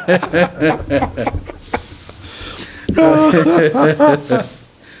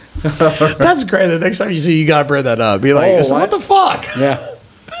 That's great. The next time you see you gotta bring that up. Be like, Oh, so what the fuck? Yeah.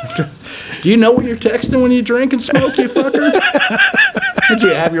 Do you know what you're texting when you drink and smoke, you fucker? Did you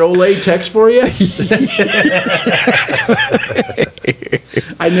have your old lady text for you?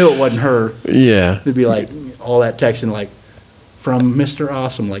 I knew it wasn't her. Yeah. It'd be like all that texting, like from Mr.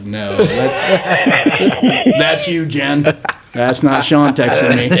 Awesome. Like, no, that's you, Jen. That's not Sean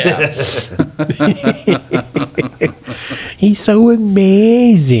texting me. He's so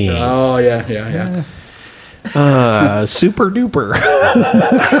amazing. Oh yeah. Super duper.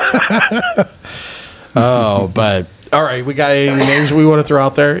 Oh, but all right, we got any names we want to throw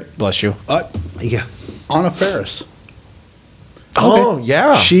out there? Bless you. Yeah. Anna Faris. Oh,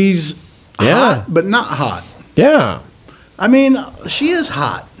 yeah. She's Yeah. hot, but not hot. Yeah. I mean, she is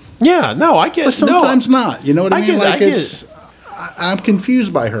hot, Yeah. No, I get but sometimes not. You know what I I mean? get- Like I get- it's, I'm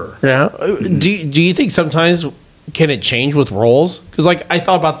confused by her. Yeah. Do you think sometimes can it change with roles? Because like I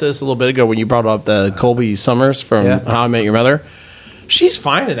thought about this a little bit ago when you brought up the Colby Summers from Yeah. How I Met Your Mother. She's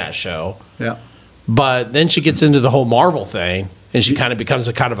fine in that show, Yeah. but then she gets into the whole Marvel thing and she kind of becomes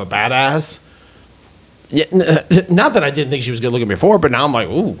a kind of a badass. Yeah, not that I didn't think she was good looking before, but now I'm like,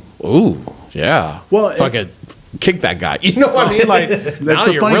 ooh, yeah. Well, fucking kick that guy. You know what I mean? Like now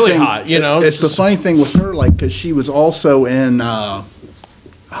the you're funny really thing- hot. You know, it's the funny thing with her, like, because she was also in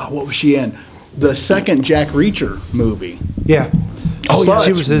what was she in? The second Jack Reacher movie. Yeah. Oh, yeah, she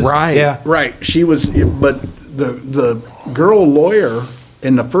that's was his, right. Yeah. Right. She was, but the girl lawyer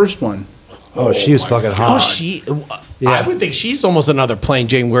in the first one. Oh, she was fucking hot. Oh, she. Yeah. I would think she's almost another plain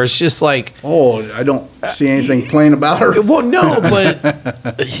Jane, where it's just like, Oh, I don't see anything plain about her. well, no, but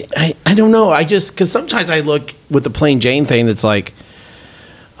I don't know. I just because sometimes I look with the plain Jane thing. It's like,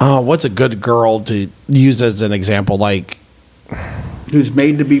 oh, what's a good girl to use as an example? Like, Who's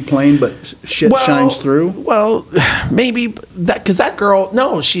made to be plain, but shit shines through. Well, maybe that because that girl.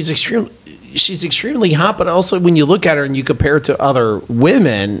 No, she's extremely hot, but also when you look at her and you compare it to other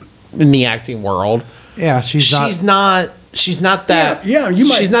women in the acting world. Yeah, she's not. She's not that. Yeah, you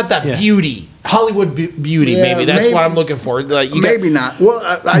might- She's not that Yeah. beauty. Hollywood beauty. Yeah, maybe that's maybe- what I'm looking for. Like, you got- Maybe not. Well,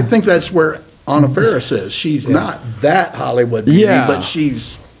 I think that's where Anna Faris is. She's not that Hollywood beauty, Yeah. but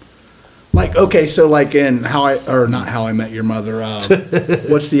she's like, okay, so like in not How I Met Your Mother.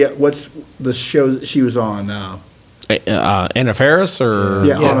 What's the show that she was on? Anna Faris or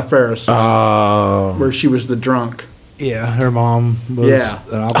Anna Faris, Uh, where she was the drunk. Yeah, her mom was. Yeah.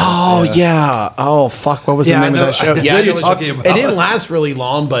 an opera- oh yeah. Oh fuck. What was the Yeah, I name of know- that show? I know Yeah, I know you're what talking you- about. It didn't last really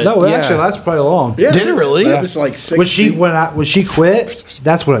long, but No, yeah. actually, that's probably long. Yeah, Did it really? It was like 6. When she went out, when she quit,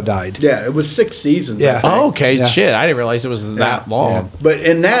 that's when it died. Yeah, it was 6 seasons. I Yeah. think. Oh, okay. Yeah. Shit, I didn't realize it was that long. But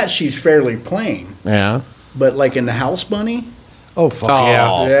in that, she's fairly plain. Yeah. But like in the House Bunny, Oh fuck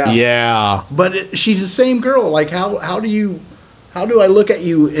Oh, Yeah. yeah. but she's the same girl. Like how do I look at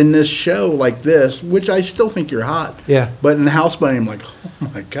you in this show like this, which I still think you're hot. Yeah. But in the House Bunny, I'm like,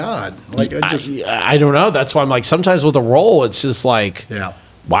 oh my god, like I just I don't know. That's why I'm like sometimes with a role, it's just like yeah.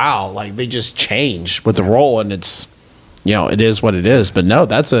 wow, like they just change with the role, and it's it is what it is. But no,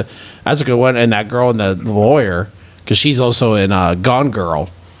 that's a good one. And that girl and the lawyer, because she's also in Gone Girl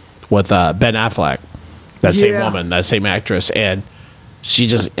with Ben Affleck, that same Yeah. woman, that same actress, and she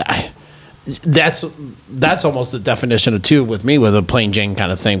just that's almost the definition of two with me with a plain Jane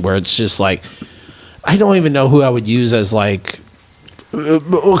kind of thing, where it's just like I don't even know who I would use as like.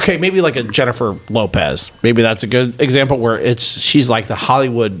 Okay, maybe like a Jennifer Lopez. Maybe that's a good example where she's like the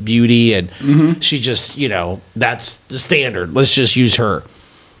Hollywood beauty, and she just that's the standard. Let's just use her.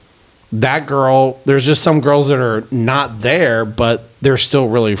 That girl, there's just some girls that are not there, but they're still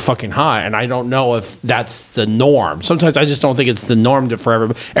really fucking hot, and I don't know if that's the norm. Sometimes I just don't think it's the norm for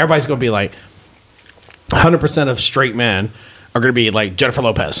everybody. Everybody's gonna be like 100% of straight men are gonna be like Jennifer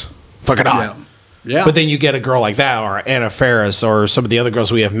Lopez, fucking hot. Yeah. But then you get a girl like that, or Anna Faris, or some of the other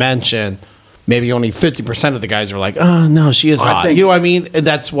girls we have mentioned. Maybe only 50% of the guys are like, "Oh no, she is hot." think- You know what I mean? And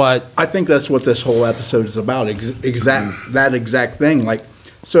that's what. I think that's what this whole episode is about. That exact thing. Like,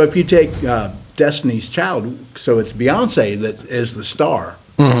 so if you take Destiny's Child, so it's Beyonce that is the star.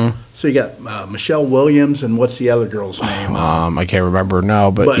 Mm-hmm. So you got Michelle Williams and what's the other girl's name? I can't remember now,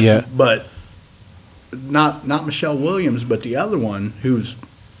 but yeah. but not Michelle Williams, but the other one who's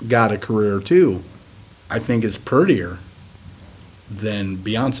got a career too. I think is prettier than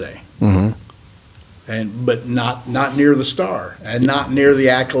Beyonce. Mhm. But not near the star and not near the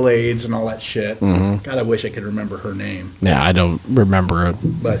accolades and all that shit. Mm-hmm. God, I wish I could remember her name. Yeah, I don't remember it.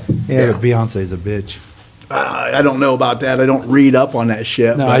 But Yeah, but Beyonce's a bitch. I don't know about that. I don't read up on that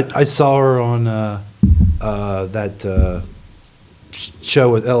shit. No, but I saw her on that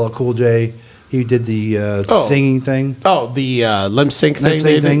show with LL Cool J. He did the singing thing. Oh, the lip sync Lip thing.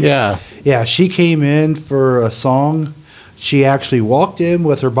 sync thing. Yeah. Yeah, she came in for a song. She actually walked in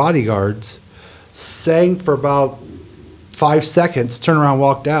with her bodyguards, sang for about 5 seconds, turned around,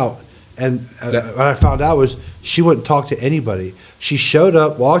 walked out. And what I found out was she wouldn't talk to anybody. She showed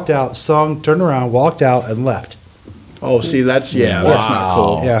up, walked out, sung, turned around, walked out, and left. oh, see, that's that's not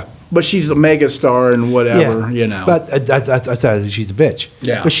cool. Yeah. But she's a mega star and whatever, you know. But I said she's a bitch.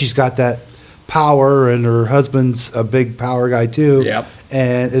 Yeah. But she's got that power, and her husband's a big power guy too. Yep.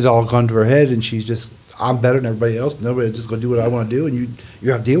 And it all gone to her head, and she's just, I'm better than everybody else. Nobody's just going to do what I want to do, and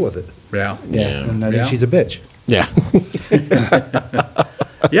you have to deal with it. yeah. Yeah. And I think Yeah. she's a bitch. Yeah.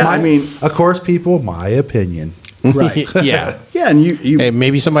 Yeah, I mean, Of course, people, my opinion. right. Yeah. Yeah, and you Hey,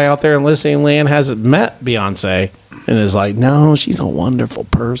 maybe somebody out there in listening land hasn't met Beyonce and is like, no, she's a wonderful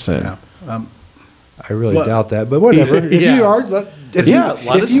person. Yeah. I really What? doubt that, but whatever. If Yeah. you are, if you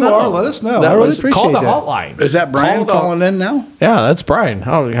know. are, let us know. That I really was- appreciate call the that. hotline. is that Brian Call the- calling in now? Yeah, that's Brian.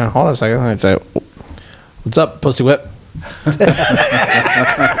 Oh, yeah, hold on a second. I'd say, what's up, pussy whip?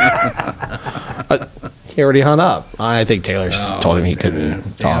 He already hung up. I think Taylor's told him he couldn't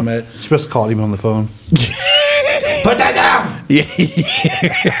talk. Damn it. You're supposed to call him on the phone. Put that down. Yeah.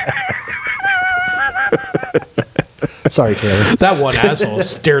 Sorry, Taylor. That one asshole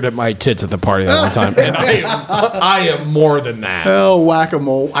stared at my tits at the party that one time, and I am more than that. Oh,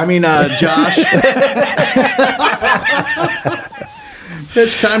 whack-a-mole. I mean, Josh.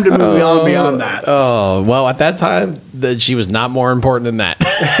 It's time to move on beyond that. Oh well, at that time, that she was not more important than that.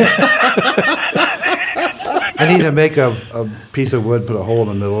 I need to make a piece of wood, put a hole in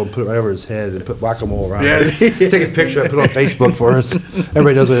the middle, and put it right over his head, and put whack-a-mole around it. Take a picture and put it on Facebook for us.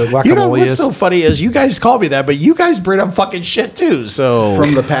 Everybody knows what You know whack-a-mole what's is. so funny is you guys call me that, but you guys bring up fucking shit too. So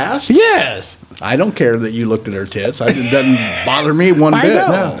From the past? yes, I don't care that you looked at her tits. It doesn't bother me one I bit. know.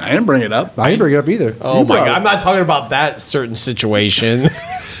 No, I didn't bring it up. I didn't bring it up either. oh You my brought god, it. I'm not talking about that certain situation.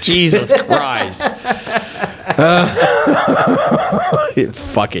 Jesus Christ, you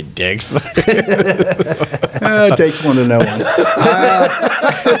fucking dicks. It takes one to know one.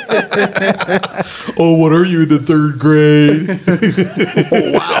 Oh, what are you in the third grade?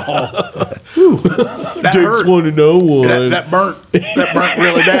 That hurt. one to know one. That burnt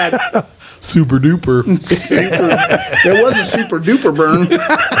really bad. Super duper. There was a super duper burn.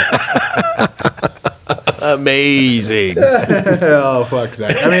 Amazing. Oh, fuck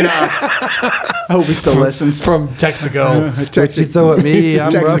that. I mean, I hope he still listens. From Texaco. What you throw at me,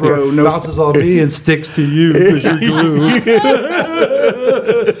 I'm Texaco, rubber, no- bounces on me and sticks to you because you're glue.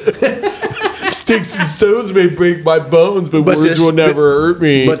 Sticks and stones may break my bones, but, But words this- will never hurt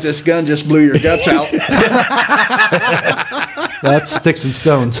me. But this gun just blew your guts out. That's sticks and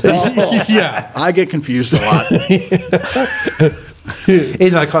stones. yeah. I get confused a lot.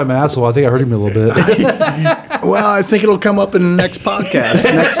 Even I called him an asshole. I think I hurt him a little bit. Well, I think it'll come up in the next podcast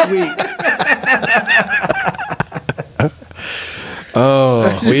next week. Oh,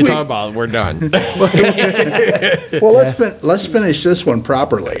 what are you talking about? We're done. Well, let's finish this one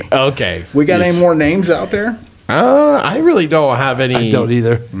properly. Okay. We got Yes. any more names out there? I really don't have any. I don't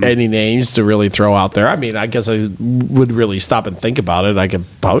either. Any names to really throw out there. I mean, I guess I would really stop and think about it. I could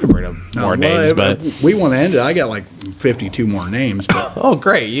probably bring up more names, but we want to end it. I got like 52 more names. But oh,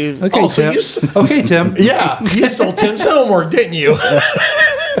 great! You Okay, so Tim. you Okay, Tim. yeah, you stole Tim's homework, didn't you?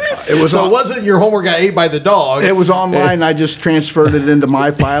 it was So it wasn't your homework got ate by the dog. It was online. I just transferred it into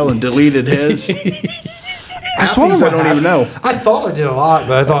my file and deleted his. Half these I don't even know. I thought I did a lot,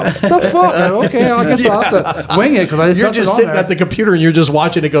 but I thought, the fuck? Okay, I guess I'll have to wing it because I just You're left just it on sitting there. at the computer and you're just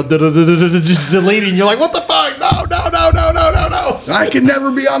watching it go, just deleting. You're like, what the fuck? No. I can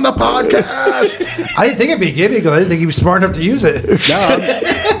never be on the podcast. I didn't think it'd be a gimmick because I didn't think he'd be smart enough to use it.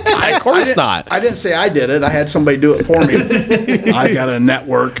 No, Of course not. I didn't say I did it. I had somebody do it for me. I got a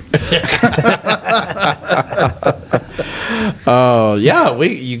network. Oh yeah,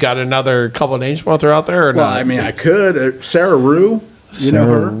 you got another couple of names you want to throw out there? Or Well, not? I mean, I could. Sarah Rue. You know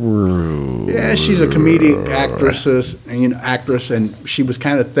her? Yeah, she's a comedic actress, and she was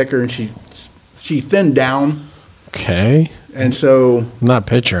kind of thicker, and she thinned down, Okay, and so I'm not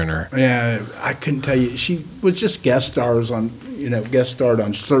picturing her. yeah, I couldn't tell you. She was just guest starred on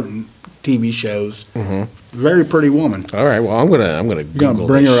certain TV shows. Mm-hmm. Very pretty woman. All right, well, I'm gonna Google. gonna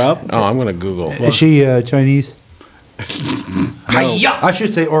bring this. her up? Oh, I'm gonna Google. Is she Chinese? Hi-ya! I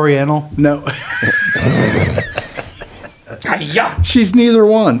should say Oriental. No, Hi-ya! she's neither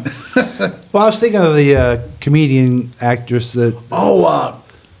one. Well, I was thinking of the comedian actress that. Oh,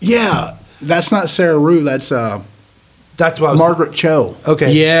 yeah. That's not Sarah Rue. That's That's what I was Margaret Cho.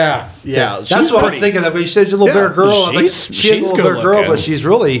 Okay. Yeah. That's what I was thinking of. You said she's a little Yeah, bigger girl. I think she's she is a little good bigger girl, looking. but she's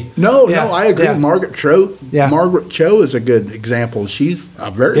really. No, Yeah, no, I agree. yeah. Margaret Cho. Yeah. Margaret Cho is a good example. She's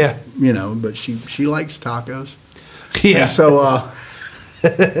a very, Yeah. but she likes tacos. Yeah. And so,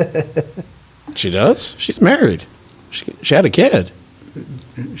 She does? She's married. She had a kid.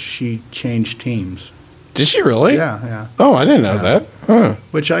 she changed teams. Did she really? Yeah. Oh, I didn't know that. Huh.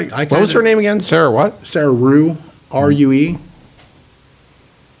 Which I What was her name again? Sarah what? Sarah Rue, R-U-E.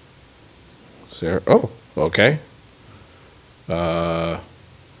 Sarah. Oh, okay.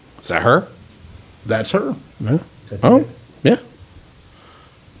 Is that her? That's her. Oh, yeah.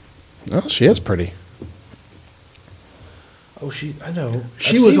 Oh, she is pretty. Oh, I know.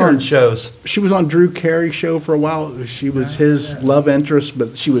 She I've was seen her on- in shows. She was on Drew Carey show for a while. She was his love interest,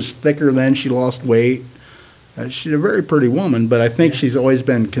 but she was thicker then. She lost weight. She's a very pretty woman, but I think she's always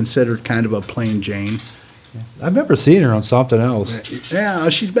been considered kind of a plain Jane. I remember seeing her on something else. Yeah,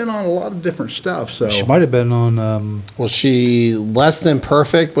 she's been on a lot of different stuff. So She might have been on. Well, she Less Than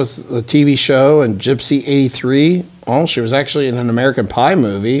Perfect was a TV show, and Gypsy 83. Oh, she was actually in an American Pie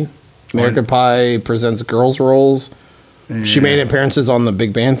movie. American Pie presents girls' roles. She made appearances on The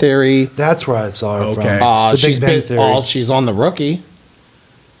Big Bang Theory. That's where I saw her Okay. from. The She's Big Bang been. Theory. She's on The Rookie.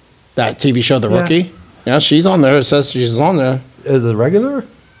 That TV show, The Yeah. Rookie. Yeah, she's on there. It says she's on there. Is it regular?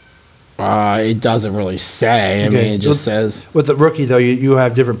 It doesn't really say. I Okay. mean, it just says. With the rookie though, you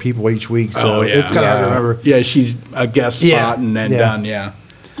have different people each week, so Oh, yeah. it's kind of hard to remember. yeah, she's a guest spot Yeah, and then yeah. done. Yeah.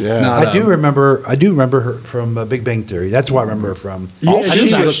 Yeah. Not, I do remember her from Big Bang Theory. That's what I remember her from. Yeah, I knew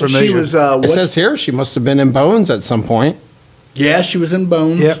she looked she familiar. was. It says here she must have been in Bones at some point. Yeah, she was in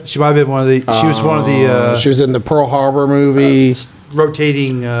Bones. Yeah, she might have been one of the. She was one of the She was in the Pearl Harbor movie.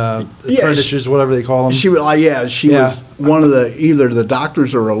 rotating apprenticeships, whatever they call them. She was. She Yeah. was one of the either the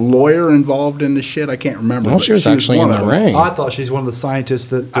doctors or a lawyer involved in the shit. I can't remember. Well, but she was actually one in of the them. ring. I thought she's one of the scientists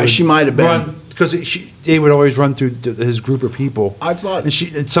that She might have been. because he would always run through his group of people. I thought-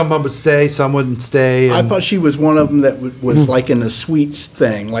 and some would stay, some wouldn't stay. I and- thought she was one of them that was like in the sweets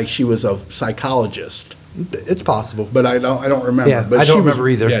thing, like she was a psychologist. it's possible. But I don't remember. Yeah, but I don't she was- remember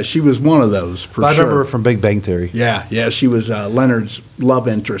either. Yeah, she was one of those for But I sure. remember her from Big Bang Theory. Yeah, she was Leonard's love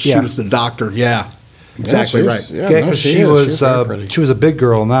interest. She Yeah. was the doctor. Yeah, exactly she's- right. yeah. Okay, no, 'cause she she is. was She's very pretty. she was a big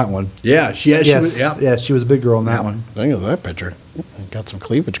girl in that one. Yeah, she Yes, was. Yeah. yeah, she was a big girl in that one. Think of that picture. Got some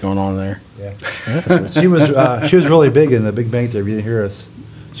cleavage going on there. Yeah, she was really big in the Big Bang Theory. If you didn't hear us,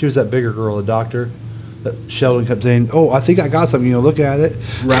 she was that bigger girl, the doctor. That Sheldon kept saying, "Oh, I think I got something. You know, look at it."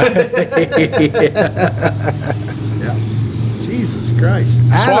 Right. Yeah. Jesus Christ.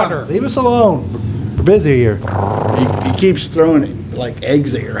 Adam, leave us alone. We're busy here. He keeps throwing like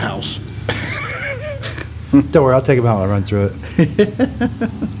eggs at your house. Don't worry, I'll take him out when I run through it.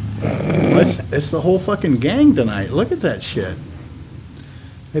 It's the whole fucking gang tonight. Look at that shit.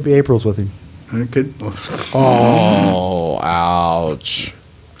 Maybe April's with him. It could. Oh, ouch.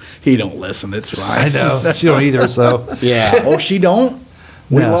 He don't listen. It's fine. I know she don't either. So Yeah. Oh, she don't.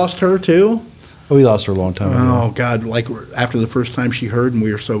 We No. lost her too. we lost her a long time ago. Oh God! Like after the first time she heard, and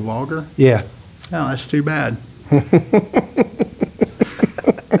we were so vulgar. Yeah, Oh, that's too bad.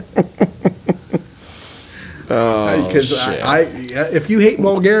 Oh, Because shit. if you hate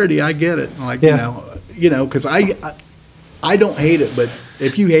vulgarity, I get it. Like Yeah. because I don't hate it, but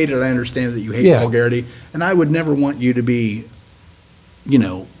if you hate it, I understand that you hate Yeah. vulgarity, and I would never want you to be,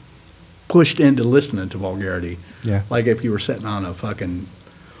 pushed into listening to vulgarity. Yeah. Like if you were sitting on a fucking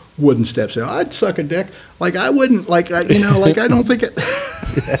wooden step, saying, "I'd suck a dick." Like I wouldn't. I don't think it.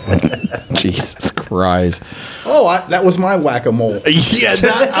 Jesus Christ. Oh, that was my whack-a-mole. Yeah,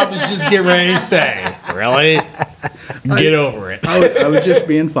 I was just getting ready to say. Really? Get over it. I was just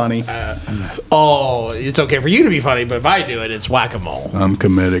being funny. Oh, it's okay for you to be funny, but if I do it, it's whack-a-mole. I'm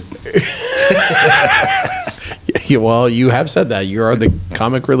comedic. Yeah, well, you have said that. You are the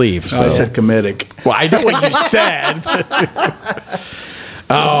comic relief. So. I said comedic. Well, I know what you said.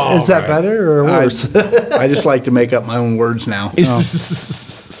 Oh, is that better or worse? I just like to make up my own words now.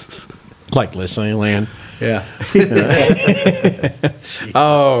 Like listening land. Yeah.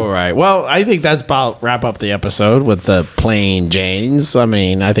 All right. Well, I think that's about wrap up the episode with the Plain Janes. I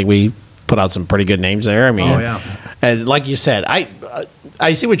mean, I think we put out some pretty good names there. I mean, Oh, yeah. And like you said,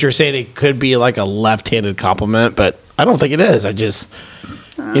 I see what you're saying. It could be like a left-handed compliment, but I don't think it is. I just,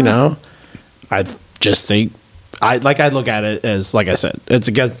 I just think I look at it as, like I said, it's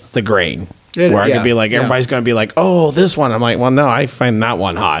against the grain. Where I could be like, everybody's going to be like, oh, this one. I'm like, well, no, I find that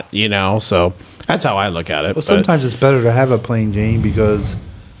one hot, So that's how I look at it. Well, but- sometimes it's better to have a plain Jane because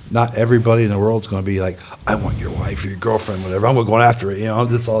not everybody in the world's going to be like, I want your wife or your girlfriend, whatever. I'm going after it,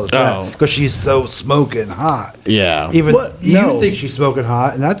 this all this Oh. because she's so smoking hot. Yeah. Even What? you No. think she's smoking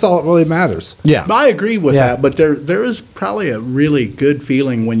hot, and that's all that really matters. Yeah. I agree with Yeah. that, but there is probably a really good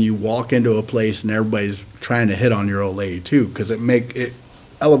feeling when you walk into a place and everybody's trying to hit on your old lady too, because it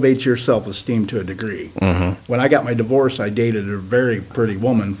elevates your self-esteem to a degree. When I got my divorce, I dated a very pretty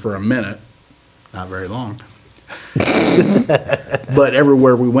woman for a minute, not very long. But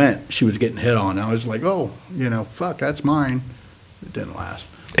everywhere we went, she was getting hit on. I was like, oh, fuck, that's mine. It didn't last.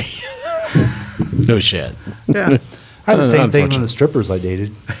 No shit. Yeah. I had the same thing Unfortunate. on the strippers I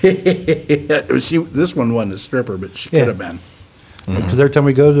dated. This one wasn't a stripper, but she Yeah. could have been. Because every time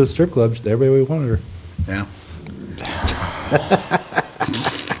we go to the strip clubs, everybody wanted her. Yeah.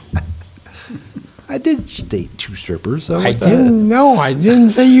 I did date 2 strippers. So I what the- didn't know. I didn't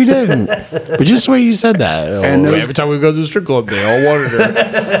say you didn't. But just the way you said that. And those- every time we go to the strip club, they all wanted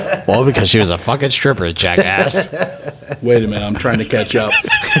her. Well, because she was a fucking stripper, jackass. Wait a minute, I'm trying to catch up.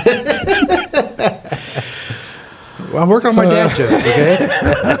 Well, I'm working on my dad jokes,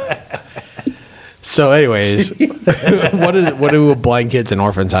 okay? So, anyways, what do blind kids and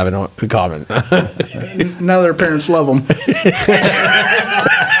orphans have in common? None of their parents love them.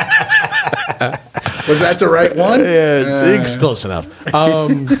 Was that the right one? Yeah, it's close enough. But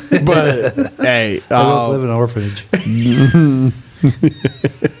hey, I both live in an orphanage.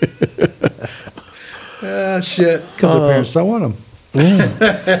 Shit. Because their parents don't want them.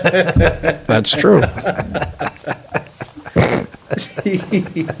 that's true.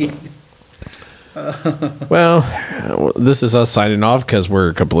 Well, this is us signing off because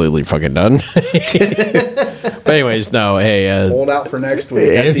we're completely fucking done. But anyways, no, hey, Hold out for next week.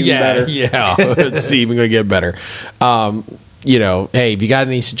 That's even better. yeah, it's even gonna get better. Hey, if you got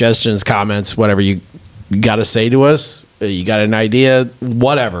any suggestions, comments, whatever you got to say to us, you got an idea,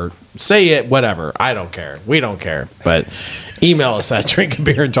 whatever, say it, whatever. I don't care. We don't care. But email us at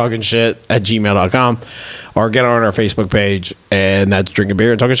drinkingbeerandtalkingshit@gmail.com or get on our Facebook page, and that's Drinking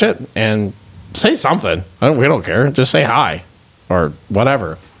Beer and Talking Shit, and say something. We don't care. Just say hi or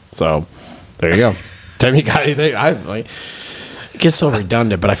whatever. So there you go. Tim, you got anything? It gets so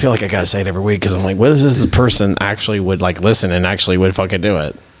redundant, but I feel like I gotta say it every week because I'm like, what if this person actually would listen and actually would fucking do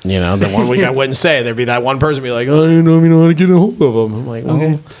it? The one week I wouldn't say, there'd be that one person be like, oh, I don't know how to get a hold of them. I'm like,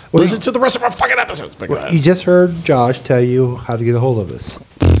 okay, listen to the rest of our fucking episodes. You just heard Josh tell you how to get a hold of us.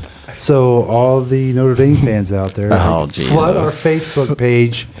 So all the Notre Dame fans out there, Oh, Jesus. flood our Facebook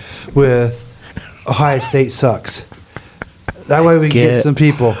page with Ohio State sucks. That way we can get some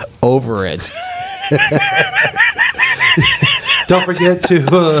people. Over it. Don't forget to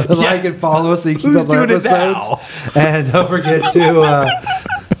like and follow us so you keep Who's up our doing it episodes. And don't forget to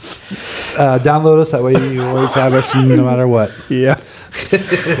download us. That way you always have us no matter what. Yeah.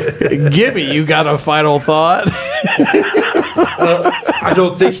 Gibby, you got a final thought? I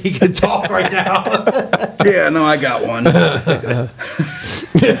don't think he can talk right now. Yeah, no, I got one.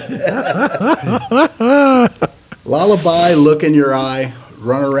 Lullaby, look in your eye,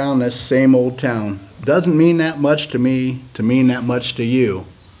 run around this same old town. Doesn't mean that much to me to mean that much to you.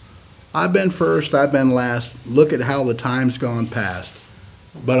 I've been first, I've been last. Look at how the time's gone past.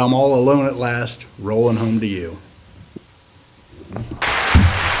 But I'm all alone at last, rolling home to you.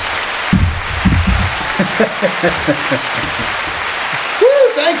 Woo,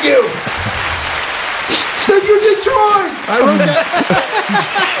 thank you. Thank you, Detroit. I wrote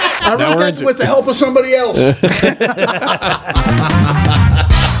that, Now we're with the help of somebody else.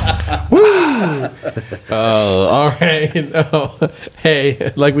 All right. No.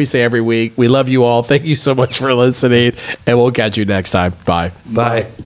 Hey, like we say every week, we love you all. Thank you so much for listening, and we'll catch you next time. Bye. Bye.